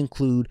didn't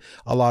include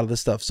a lot of the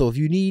stuff. So if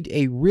you need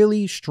a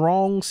really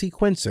strong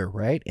sequencer,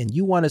 right, and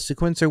you want a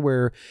sequencer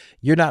where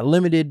you're not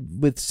limited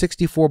with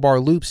 64-bar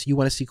loops, you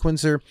want a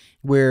sequencer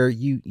where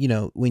you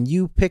know, when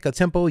you pick a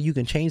tempo, you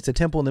can change the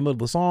tempo in the middle of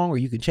the song, or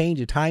you can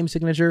change a time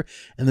signature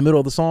in the middle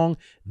of the song.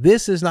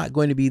 This is not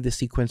going to be the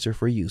sequencer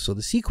for you. So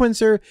the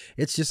sequencer,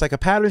 it's just like a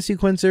pattern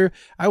sequencer.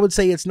 I would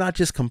say it's not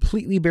just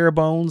completely bare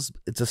bones.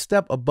 It's a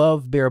step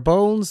above bare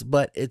bones,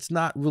 but it's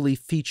not really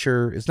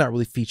feature rich. It's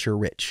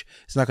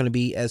not going to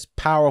be as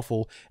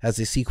powerful as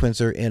a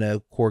sequencer in a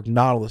Korg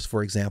Nautilus,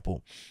 for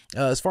example.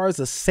 As far as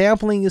the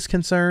sampling is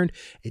concerned,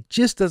 it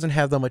just doesn't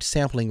have that much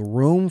sampling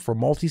room for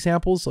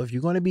multi-samples. So if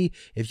you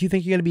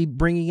think you're going to be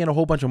bringing in a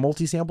whole bunch of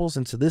multi-samples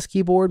into this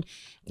keyboard,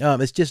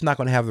 it's just not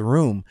going to have the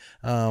room.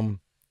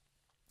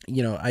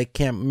 You know, I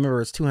can't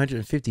remember, it's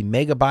 250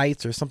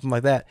 megabytes or something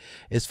like that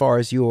as far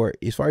as your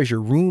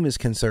room is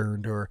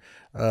concerned, or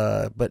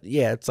But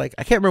yeah, it's like,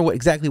 I can't remember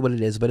exactly what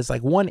it is, but it's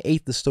like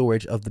 1/8 the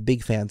storage of the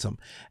big Fantom.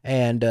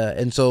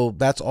 And so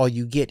that's all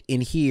you get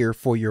in here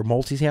for your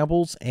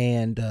multi-samples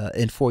and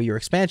for your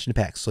expansion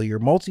packs. So your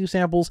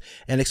multi-samples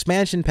and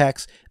expansion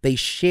packs, they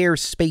share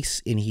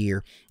space in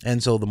here.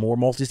 And so the more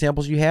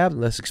multi-samples you have, the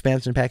less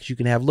expansion packs you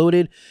can have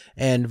loaded,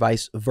 and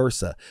vice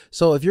versa.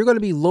 So if you're going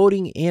to be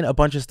loading in a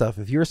bunch of stuff,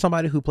 if you're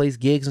somebody who plays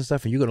gigs and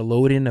stuff and you're going to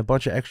load in a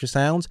bunch of extra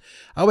sounds,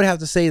 I would have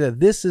to say that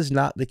this is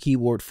not the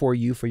keyboard for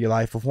you for your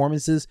live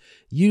performances.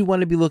 You want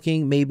to be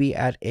looking maybe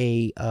at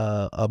a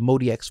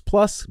Modi X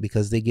Plus,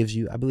 because they gives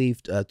you, I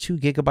believe, 2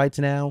 gigabytes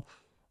now.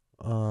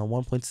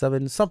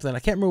 1.7 something, I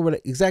can't remember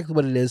exactly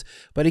what it is,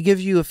 but it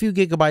gives you a few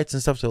gigabytes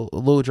and stuff to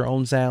load your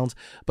own sounds.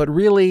 But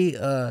really,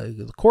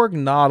 the Korg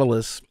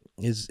Nautilus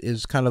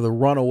is kind of the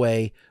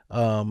runaway.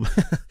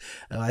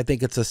 I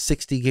think it's a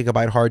 60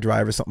 gigabyte hard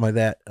drive or something like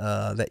that,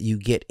 that you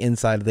get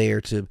inside there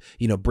to,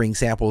 you know, bring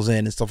samples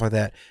in and stuff like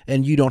that,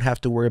 and you don't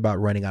have to worry about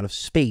running out of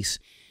space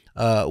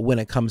when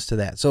it comes to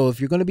that. So if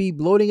you're going to be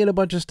loading in a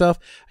bunch of stuff,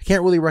 I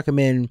can't really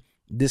recommend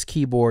this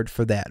keyboard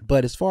for that.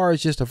 But as far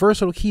as just a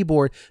versatile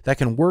keyboard that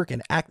can work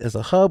and act as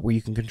a hub where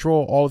you can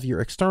control all of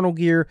your external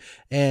gear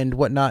and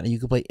whatnot, and you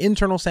can play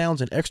internal sounds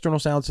and external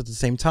sounds at the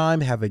same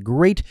time, have a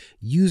great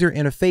user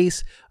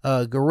interface,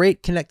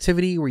 great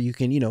connectivity where you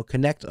can, you know,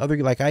 connect other,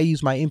 like I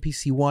use my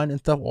MPC-1 and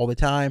stuff all the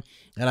time,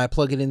 and I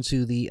plug it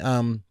into the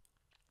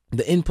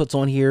inputs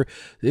on here.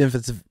 If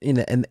it's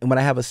and when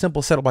I have a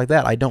simple setup like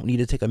that, I don't need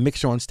to take a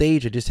mixer on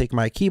stage. I just take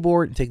my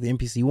keyboard and take the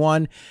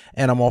MPC-1,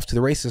 and I'm off to the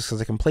races, because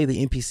I can play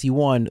the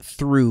MPC-1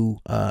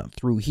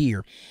 through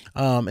here.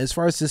 As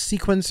far as the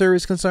sequencer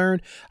is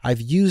concerned, I've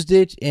used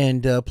it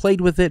and played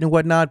with it and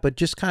whatnot, but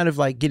just kind of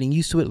like getting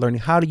used to it,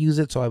 learning how to use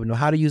it, so I would know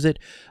how to use it.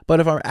 But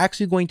if I'm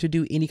actually going to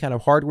do any kind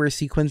of hardware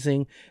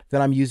sequencing,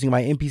 then I'm using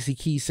my MPC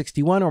Key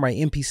 61 or my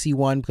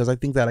MPC-1, because I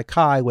think that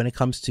Akai, when it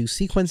comes to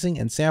sequencing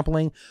and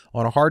sampling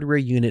on a hardware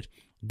unit,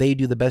 they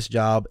do the best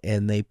job,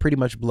 and they pretty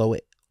much blow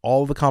it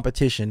all the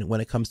competition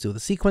when it comes to the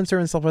sequencer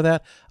and stuff like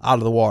that out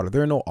of the water.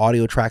 There are no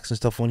audio tracks and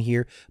stuff on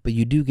here, but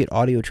you do get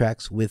audio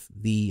tracks with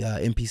the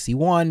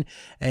MPC-1,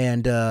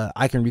 and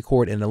I can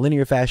record in a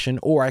linear fashion,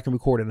 or I can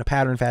record in a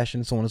pattern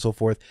fashion, so on and so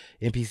forth.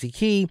 MPC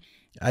Key,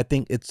 I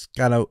think it's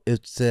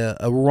a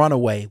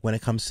runaway when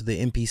it comes to the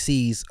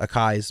MPC's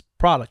Akai's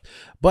product.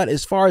 But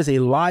as far as a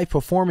live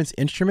performance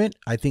instrument,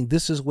 I think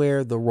this is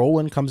where the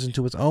Roland comes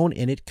into its own,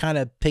 and it kind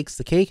of takes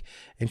the cake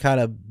and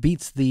kind of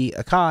beats the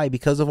Akai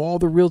because of all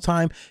the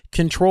real-time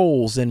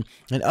controls and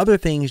other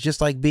things, just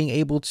like being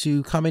able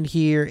to come in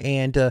here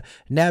and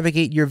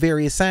navigate your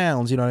various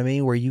sounds, you know what I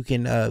mean, where you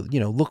can you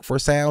know, look for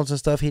sounds and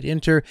stuff, hit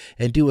enter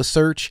and do a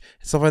search,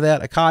 stuff like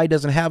that. Akai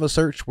doesn't have a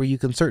search where you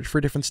can search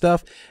for different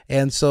stuff,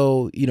 and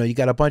so, you know, you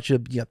got a bunch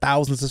of, you know,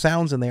 thousands of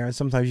sounds in there, and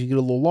sometimes you get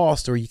a little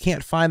lost, or you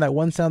can't find that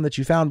one sound that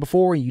you found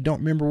before and you don't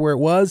remember where it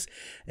was,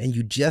 and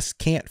you just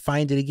can't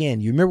find it again.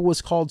 You remember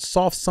what's called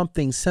soft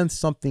something, synth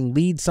something,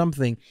 lead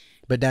something,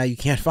 but now you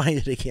can't find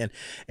it again.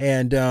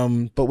 And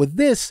but with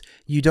this,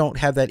 you don't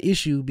have that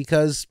issue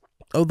because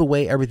of the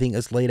way everything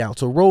is laid out.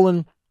 So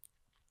Roland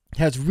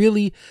has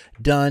really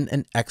done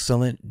an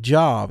excellent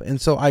job,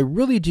 and so I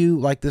really do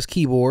like this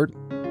keyboard.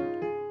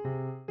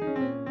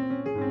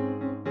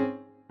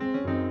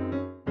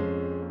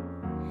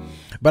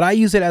 But I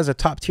use it as a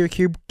top tier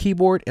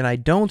keyboard, and I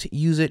don't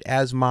use it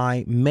as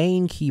my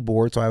main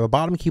keyboard. So I have a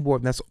bottom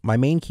keyboard, and that's my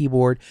main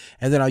keyboard.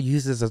 And then I'll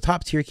use it as a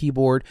top tier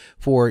keyboard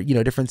for, you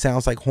know, different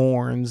sounds like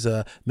horns,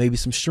 maybe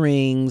some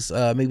strings,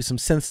 maybe some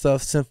synth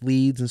stuff, synth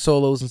leads and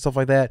solos and stuff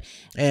like that.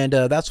 And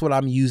that's what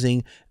I'm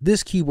using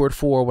this keyboard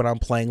for when I'm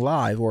playing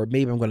live. Or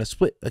maybe I'm going to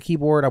split a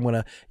keyboard. I'm going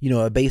to, you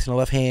know, a bass in the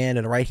left hand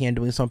and a right hand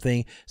doing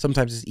something.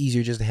 Sometimes it's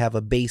easier just to have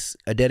a bass,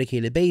 a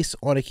dedicated bass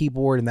on a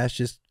keyboard, and that's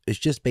just, it's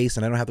just bass,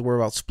 and I don't have to worry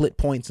about split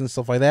points and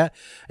stuff like that.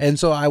 And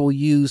so I will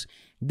use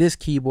this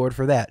keyboard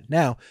for that.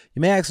 Now,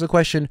 you may ask the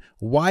question,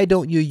 why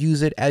don't you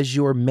use it as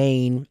your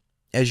main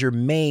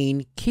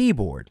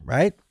keyboard,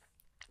 right?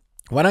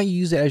 Why don't you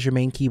use it as your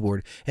main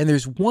keyboard? And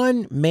there's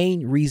one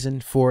main reason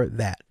for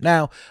that.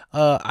 Now,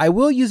 I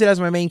will use it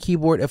as my main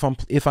keyboard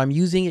if I'm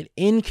using it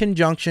in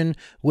conjunction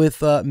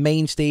with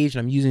main stage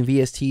and I'm using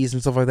VSTs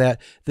and stuff like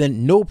that.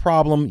 Then no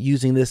problem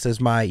using this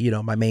as my, you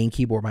know, my main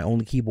keyboard, my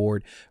only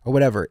keyboard or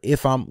whatever.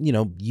 If I'm, you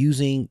know,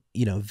 using,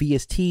 you know,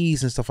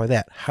 VSTs and stuff like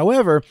that.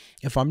 However,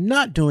 if I'm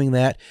not doing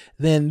that,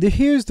 then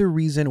here's the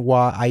reason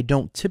why I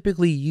don't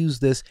typically use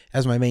this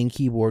as my main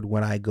keyboard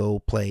when I go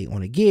play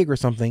on a gig or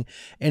something.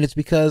 And it's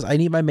because I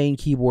need my main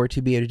keyboard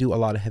to be able to do a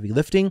lot of heavy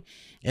lifting.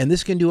 And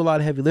this can do a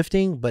lot of heavy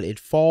lifting, but it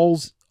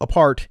falls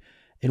apart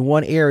in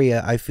one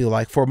area. I feel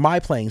like for my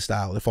playing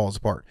style, it falls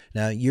apart.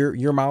 Now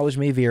your mileage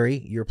may vary,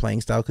 your playing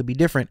style could be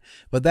different,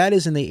 but that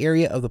is in the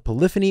area of the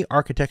polyphony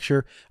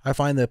architecture. I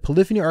find the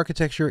polyphony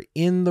architecture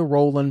in the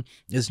Roland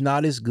is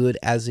not as good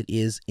as it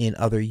is in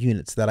other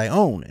units that I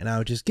own. And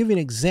I'll just give you an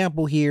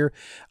example here.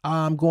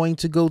 I'm going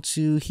to go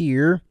to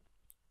here.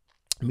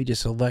 Let me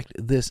just select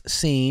this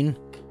scene.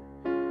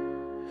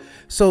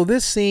 So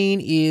this scene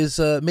is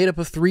made up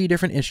of 3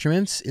 different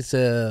instruments. It's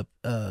a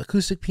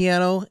acoustic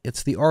piano,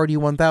 it's the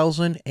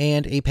RD1000,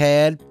 and a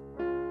pad.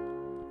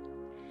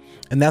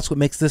 And that's what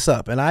makes this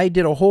up. And I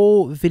did a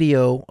whole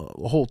video,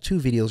 a whole 2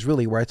 videos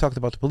really, where I talked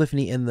about the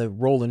polyphony in the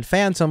Roland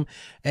Fantom,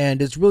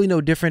 and it's really no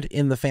different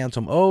in the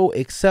Fantom O,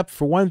 except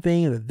for one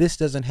thing, that this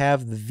doesn't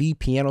have the V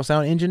piano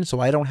sound engine,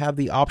 so I don't have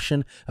the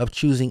option of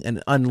choosing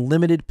an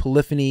unlimited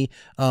polyphony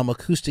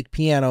acoustic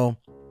piano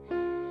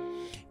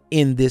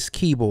in this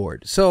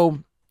keyboard. So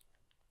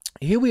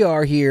here we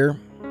are here.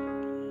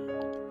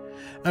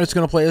 I'm just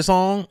gonna play a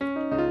song.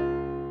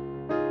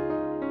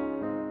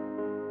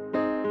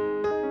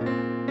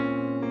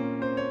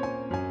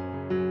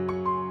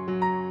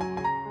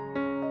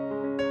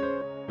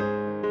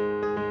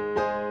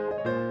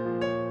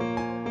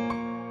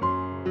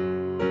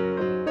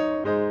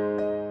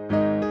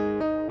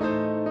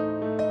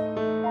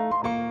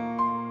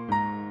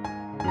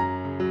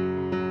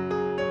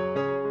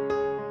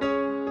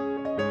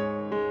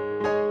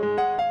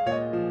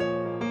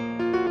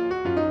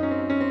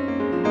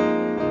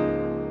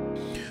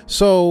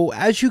 So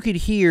as you could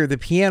hear, the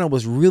piano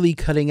was really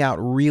cutting out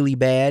really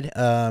bad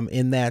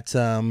in that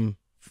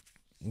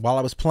while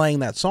I was playing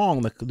that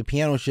song, the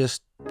piano is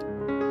just,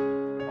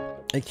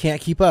 it can't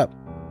keep up.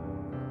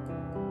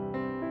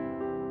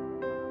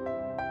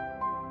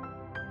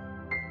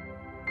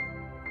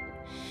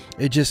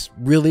 It just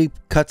really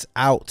cuts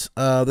out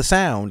the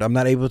sound. I'm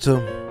not able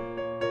to.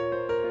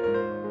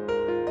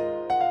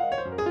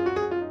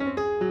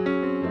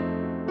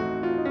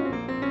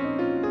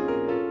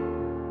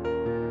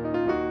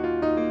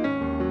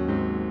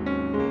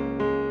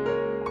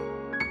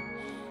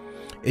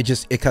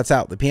 It cuts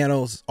out. The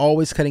piano is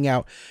always cutting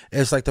out.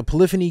 It's like the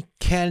polyphony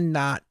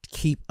cannot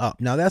keep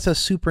up. Now that's a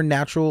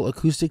supernatural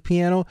acoustic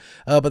piano,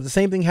 but the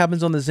same thing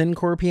happens on the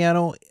Zencore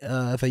piano.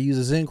 If I use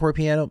a Zencore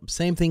piano,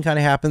 same thing kind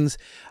of happens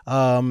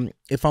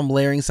if I'm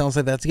layering sounds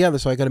like that together.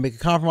 So I got to make a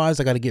compromise.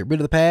 I got to get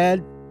rid of the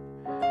pad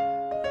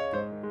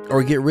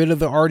or get rid of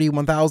the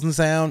RD1000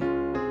 sound.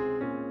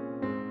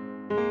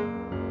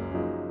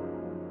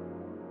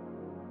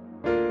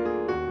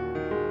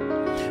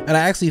 And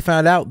I actually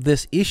found out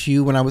this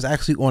issue when I was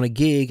actually on a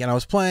gig and I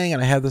was playing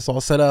and I had this all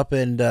set up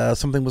and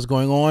something was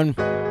going on.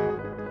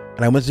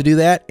 And I went to do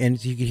that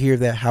and you could hear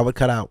that how it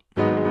cut out.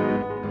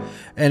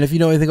 And if you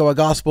know anything about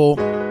gospel,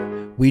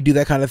 we do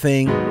that kind of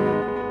thing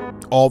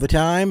all the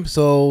time.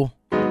 So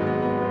I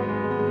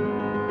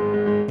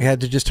had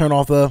to just turn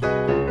off the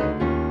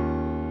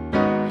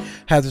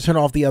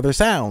other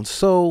sounds.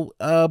 So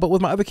but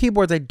with my other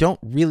keyboards I don't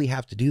really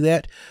have to do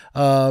that.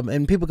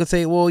 And people could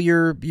say, well,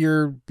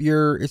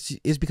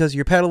 it's because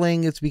you're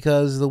pedaling, it's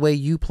because the way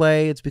you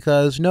play, it's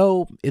because,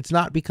 no, it's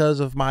not because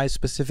of my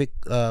specific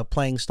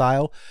playing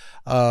style.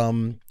 I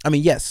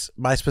mean, yes,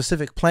 my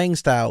specific playing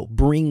style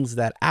brings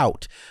that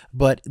out,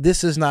 but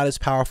this is not as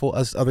powerful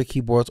as other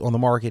keyboards on the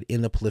market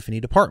in the polyphony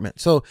department.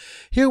 So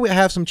here we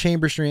have some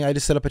chamber string. I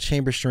just set up a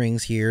chamber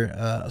strings here,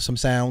 some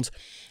sounds.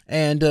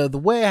 And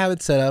the way I have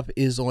it set up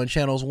is on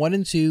channels 1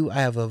 and 2,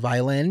 I have a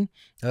violin.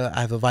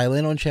 I have a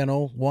violin on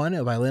channel 1,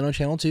 a violin on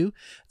channel 2.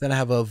 Then I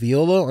have a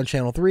viola on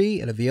channel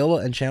 3 and a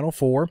viola on channel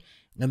 4.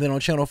 And then on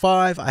channel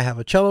 5, I have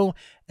a cello.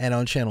 And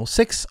on channel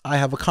 6, I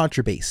have a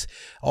contrabass.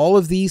 All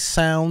of these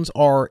sounds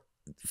are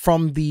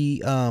from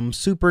the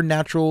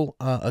supernatural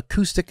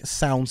acoustic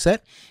sound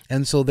set.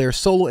 And so they're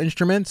solo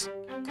instruments.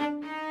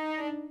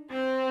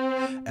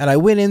 And I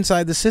went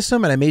inside the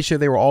system and I made sure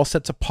they were all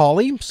set to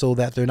poly so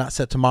that they're not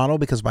set to mono,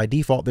 because by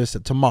default they're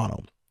set to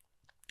mono.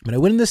 But I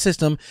went in the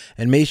system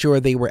and made sure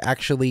they were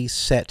actually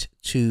set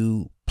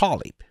to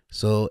poly,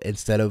 so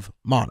instead of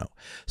mono.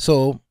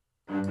 So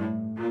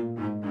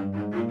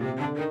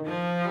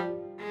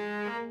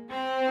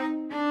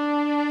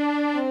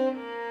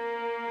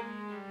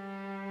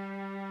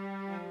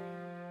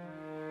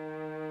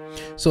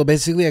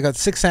basically I got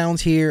 6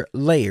 sounds here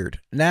layered.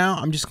 Now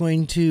I'm just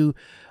going to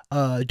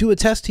do a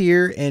test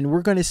here and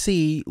we're going to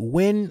see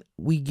when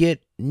we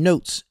get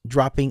notes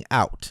dropping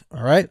out.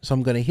 All right, so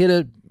I'm going to hit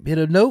a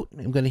note,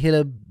 I'm going to hit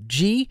a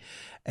G,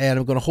 and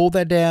I'm going to hold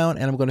that down,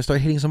 and I'm going to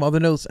start hitting some other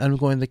notes, and I'm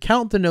going to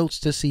count the notes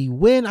to see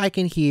when I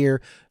can hear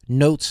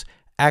notes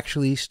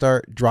actually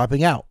start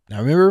dropping out. Now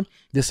remember,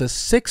 this is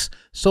 6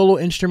 solo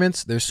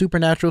instruments. They're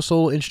supernatural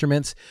solo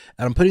instruments,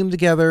 and I'm putting them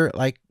together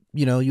like,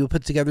 you know, you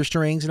put together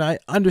strings. And I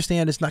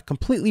understand it's not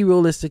completely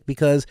realistic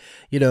because,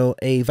 you know,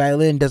 a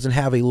violin doesn't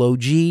have a low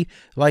G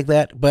like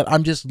that, but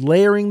I'm just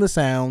layering the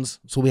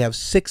sounds. So we have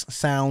 6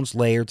 sounds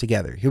layered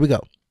together. Here we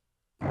go.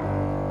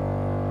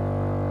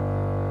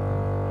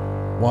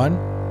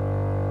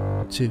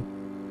 1, 2.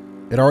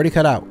 It already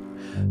cut out.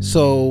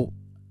 So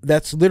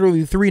that's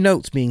literally 3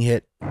 notes being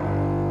hit.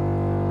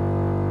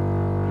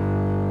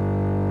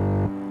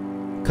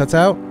 Cuts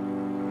out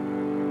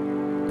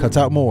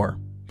more.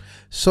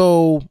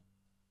 So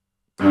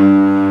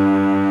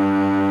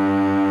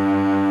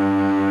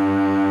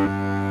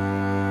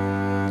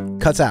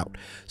cuts out.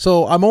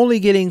 So I'm only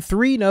getting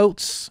 3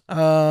 notes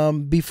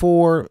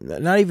before,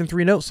 not even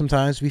 3 notes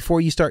sometimes,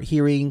 before you start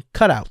hearing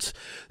cutouts.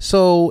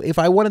 So if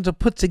I wanted to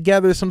put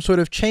together some sort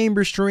of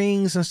chamber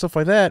strings and stuff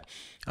like that,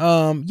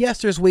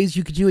 yes, there's ways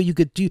you could do it. You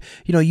could do,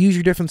 use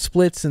your different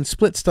splits and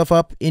split stuff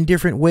up in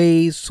different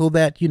ways so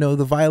that,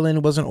 the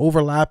violin wasn't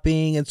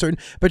overlapping and certain,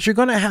 but you're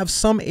going to have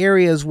some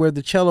areas where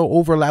the cello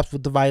overlaps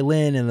with the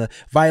violin and the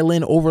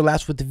violin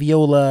overlaps with the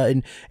viola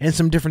and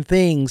some different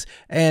things.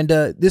 And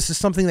this is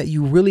something that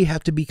you really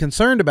have to be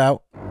concerned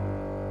about.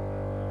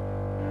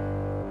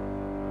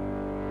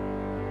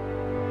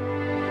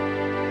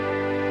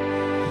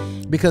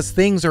 Because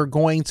things are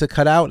going to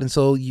cut out. And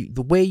so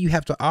the way you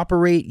have to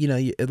operate,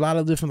 a lot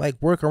of different like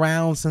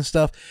workarounds and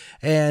stuff.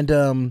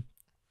 And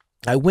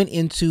I went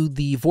into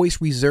the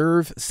voice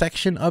reserve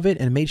section of it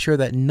and made sure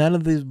that none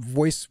of the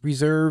voice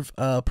reserve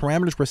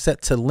parameters were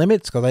set to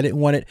limits, because I didn't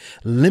want it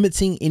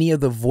limiting any of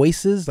the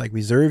voices, like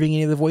reserving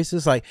any of the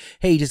voices. Like,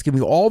 hey, just give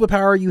me all the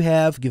power you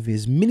have, give me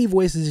as many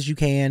voices as you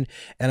can.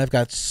 And I've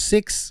got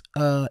 6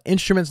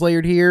 instruments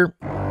layered here.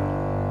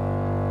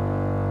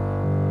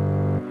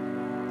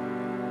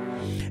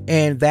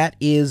 And that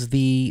is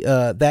the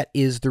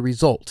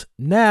result.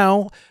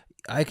 Now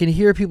I can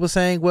hear people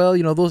saying, well,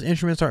 those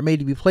instruments aren't made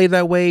to be played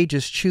that way.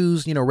 Just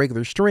choose,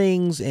 regular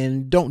strings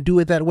and don't do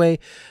it that way.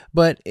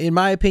 But in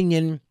my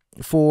opinion,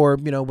 for,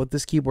 what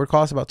this keyboard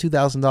costs, about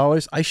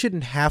 $2,000, I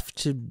shouldn't have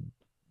to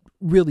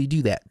really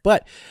do that.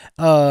 But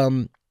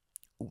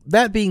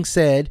that being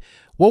said,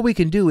 what we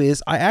can do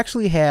is I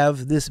actually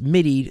have this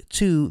MIDI'd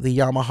to the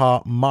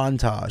Yamaha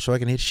Montage. So I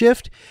can hit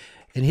Shift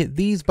and hit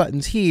these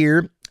buttons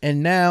here.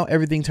 And now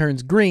everything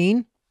turns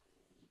green.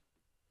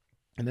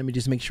 And let me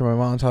just make sure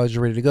my montage is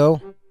ready to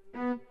go.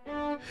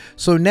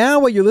 So now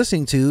what you're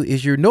listening to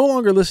is you're no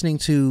longer listening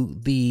to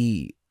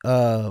the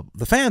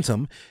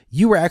Fantom.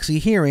 You are actually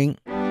hearing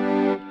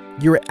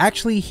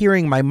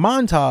my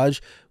montage,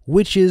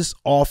 which is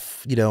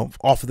off,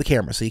 off of the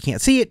camera. So you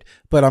can't see it,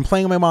 but I'm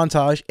playing my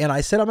montage, and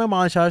I set up my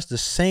montage the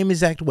same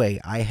exact way.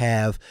 I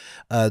have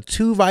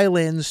 2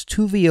 violins,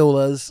 2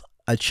 violas,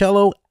 a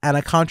cello, and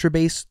a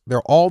contrabass.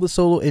 They're all the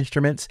solo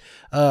instruments.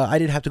 I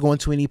didn't have to go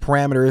into any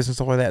parameters and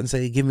stuff like that and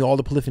say, give me all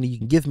the polyphony you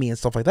can give me and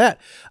stuff like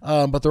that.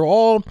 But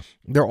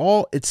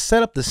it's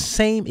set up the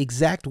same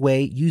exact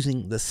way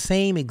using the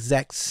same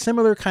exact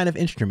similar kind of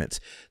instruments: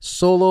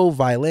 solo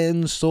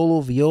violins,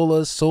 solo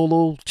violas,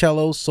 solo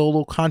cello,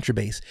 solo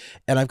contrabass.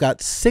 And I've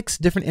got 6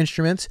 different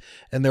instruments,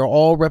 and they're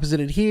all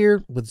represented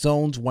here with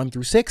zones 1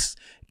 through 6,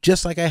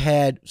 just like I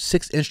had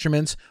 6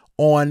 instruments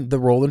on the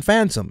Roland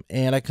Fantom.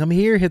 And I come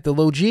here, hit the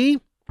low G,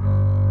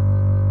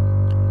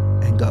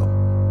 and go.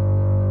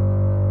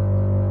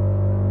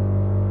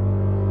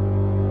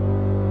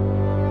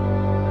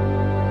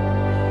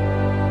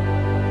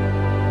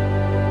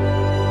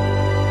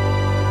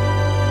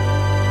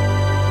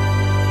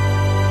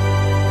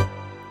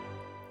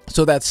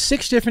 So that's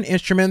 6 different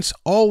instruments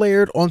all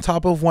layered on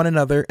top of one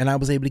another, and I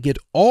was able to get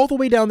all the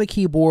way down the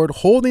keyboard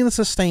holding the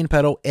sustain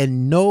pedal,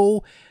 and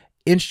no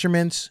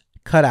instruments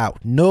cut out,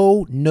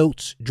 no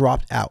notes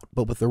dropped out.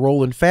 But with the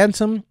Roland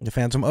Fantom, the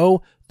Fantom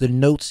O, the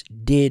notes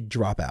did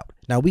drop out.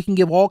 Now we can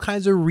give all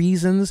kinds of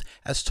reasons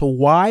as to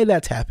why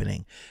that's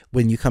happening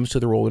when you comes to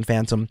the Roland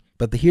Fantom,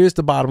 but here's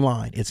the bottom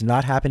line: it's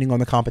not happening on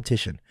the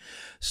competition.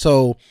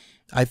 So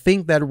I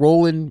think that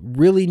Roland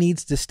really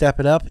needs to step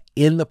it up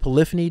in the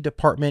polyphony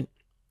department.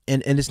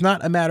 And it's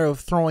not a matter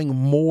of throwing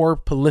more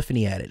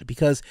polyphony at it,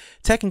 because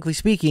technically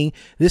speaking,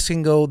 this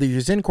can go, the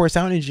Zencore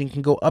sound engine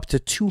can go up to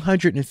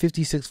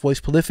 256 voice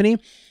polyphony.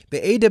 The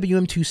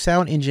AWM2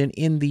 sound engine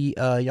in the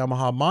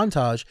Yamaha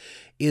Montage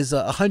is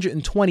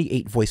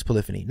 128 voice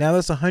polyphony. Now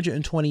that's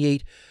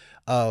 128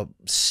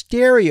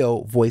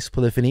 stereo voice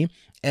polyphony.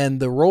 And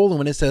the Roland,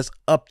 when it says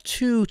up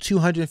to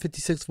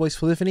 256 voice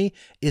polyphony,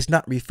 is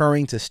not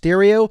referring to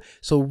stereo.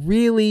 So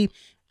really,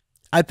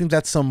 I think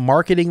that's some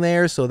marketing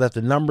there so that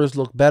the numbers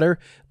look better,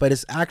 but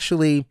it's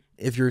actually,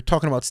 if you're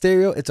talking about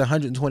stereo, it's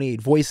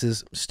 128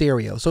 voices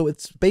stereo. So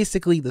it's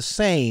basically the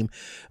same,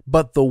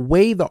 but the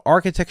way the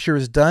architecture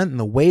is done and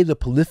the way the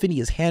polyphony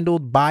is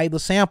handled by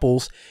the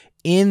samples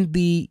in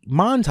the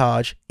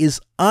Montage is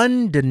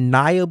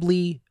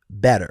undeniably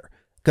better,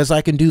 because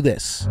I can do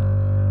this.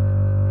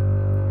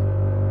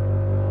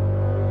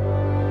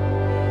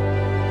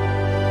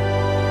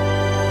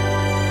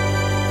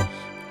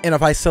 And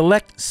if I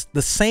select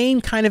the same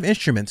kind of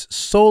instruments,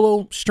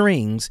 solo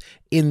strings,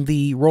 in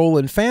the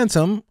Roland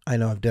Fantom, I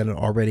know I've done it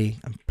already,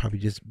 I'm probably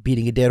just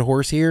beating a dead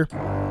horse here.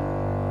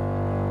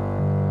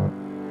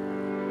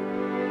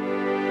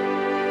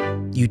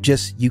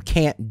 You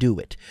can't do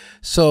it.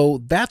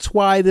 So that's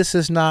why this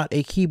is not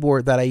a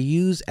keyboard that I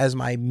use as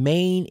my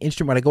main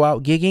instrument when I go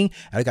out gigging.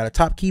 I got a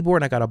top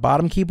keyboard and I got a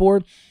bottom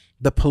keyboard.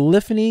 The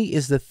polyphony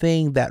is the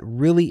thing that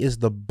really is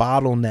the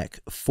bottleneck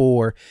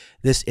for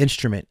this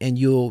instrument. And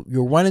you'll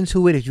run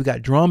into it if you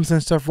got drums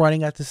and stuff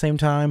running at the same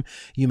time.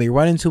 You may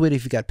run into it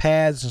if you got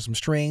pads and some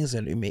strings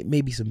and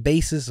maybe some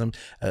basses, some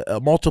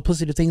a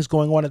multiplicity of things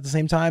going on at the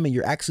same time. And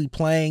you're actually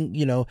playing,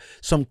 you know,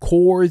 some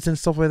chords and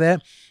stuff like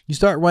that. You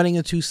start running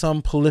into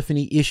some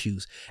polyphony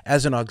issues.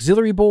 As an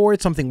auxiliary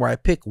board, something where I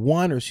pick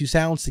one or two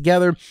sounds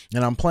together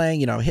and I'm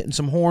playing, you know, hitting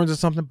some horns or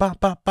something, bop,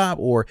 bop, bop,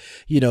 or,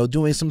 you know,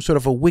 doing some sort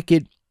of a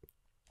wicked,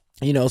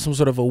 you know, some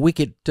sort of a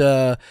wicked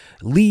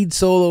lead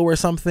solo or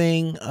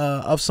something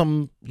of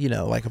some, you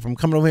know, like if I'm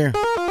coming over here.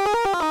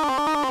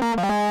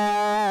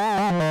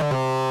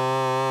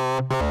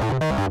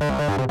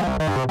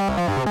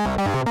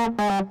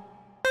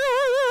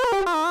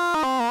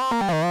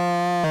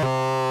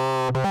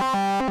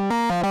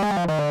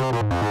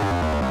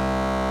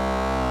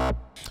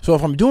 So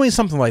if I'm doing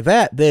something like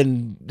that,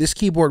 then this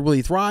keyboard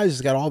really thrives.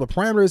 It's got all the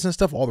parameters and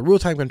stuff, all the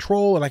real-time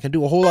control, and I can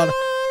do a whole lot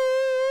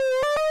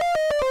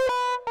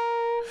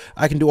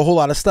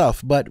of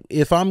stuff. But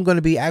if I'm going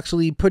to be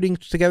actually putting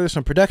together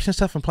some production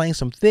stuff and playing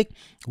some thick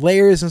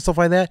layers and stuff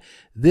like that,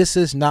 this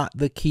is not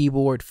the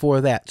keyboard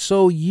for that.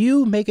 So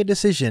you make a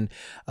decision.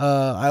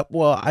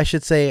 Well, I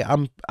should say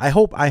I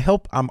hope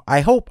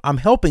I'm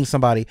helping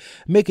somebody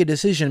make a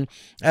decision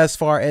as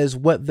far as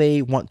what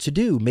they want to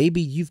do.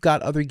 Maybe you've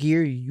got other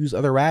gear, you use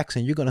other racks,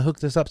 and you're going to hook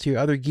this up to your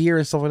other gear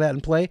and stuff like that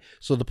and play.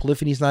 So the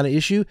polyphony is not an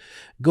issue.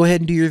 Go ahead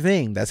and do your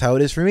thing. That's how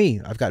it is for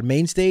me. I've got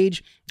main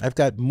stage. I've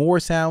got more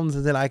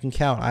sounds than I can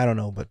count. I don't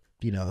know, but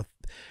you know,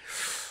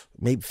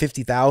 maybe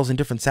 50,000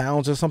 different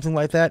sounds or something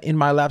like that in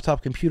my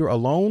laptop computer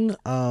alone.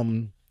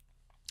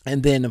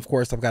 And then, of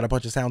course, I've got a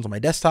bunch of sounds on my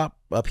desktop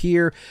up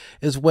here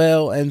as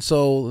well. And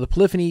so the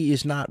polyphony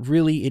is not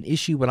really an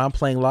issue when I'm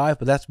playing live,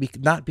 but that's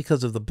not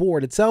because of the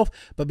board itself,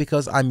 but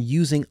because I'm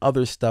using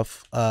other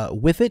stuff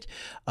with it.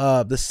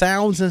 The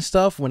sounds and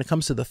stuff, when it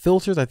comes to the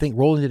filters, I think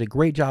Roland did a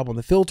great job on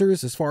the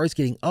filters as far as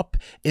getting up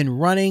and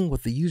running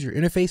with the user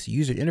interface. The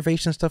user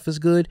interface and stuff is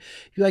good.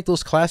 If you like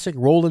those classic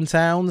Roland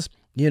sounds,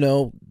 you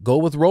know, go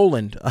with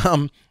Roland.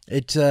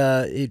 It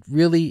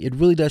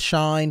really does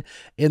shine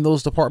in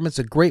those departments.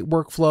 A great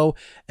workflow,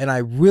 and I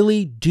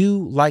really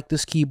do like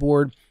this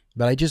keyboard,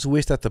 but I just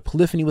wish that the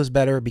polyphony was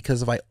better,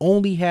 because if I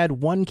only had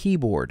one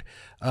keyboard,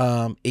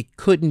 it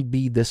couldn't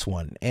be this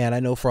one. And I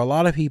know for a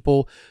lot of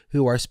people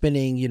who are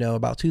spending, you know,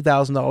 about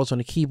 $2,000 on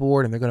a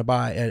keyboard, and they're going to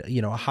buy a,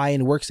 you know, a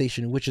high-end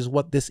workstation, which is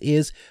what this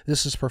is.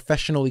 This is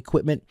professional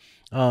equipment.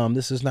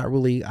 This is not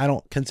really, I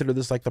don't consider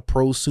this like the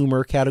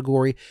prosumer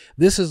category.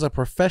 This is a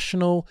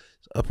professional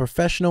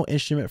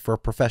instrument for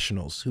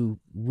professionals who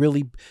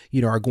really,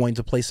 you know, are going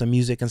to play some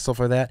music and stuff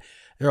like that.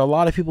 There are a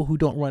lot of people who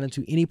don't run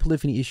into any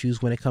polyphony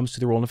issues when it comes to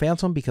the Roland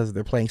Fantom because of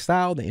their playing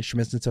style, the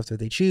instruments and stuff that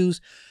they choose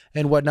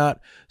and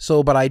whatnot.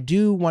 So, but I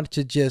do want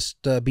to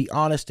just be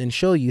honest and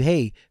show you,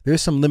 hey,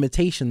 there's some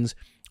limitations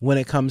when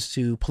it comes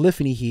to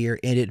polyphony here,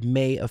 and it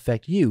may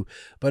affect you.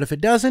 But if it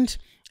doesn't,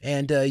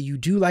 and you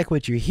do like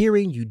what you're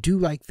hearing, you do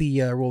like the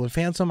Roland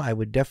Fantom, I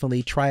would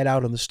definitely try it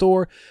out in the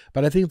store.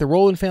 But I think the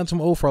Roland Fantom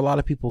O for a lot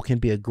of people can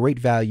be a great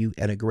value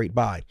and a great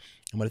buy.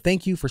 I want to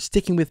thank you for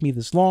sticking with me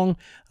this long.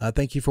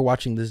 Thank you for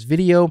watching this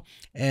video,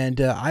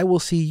 and I will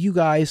see you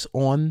guys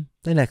on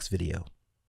the next video.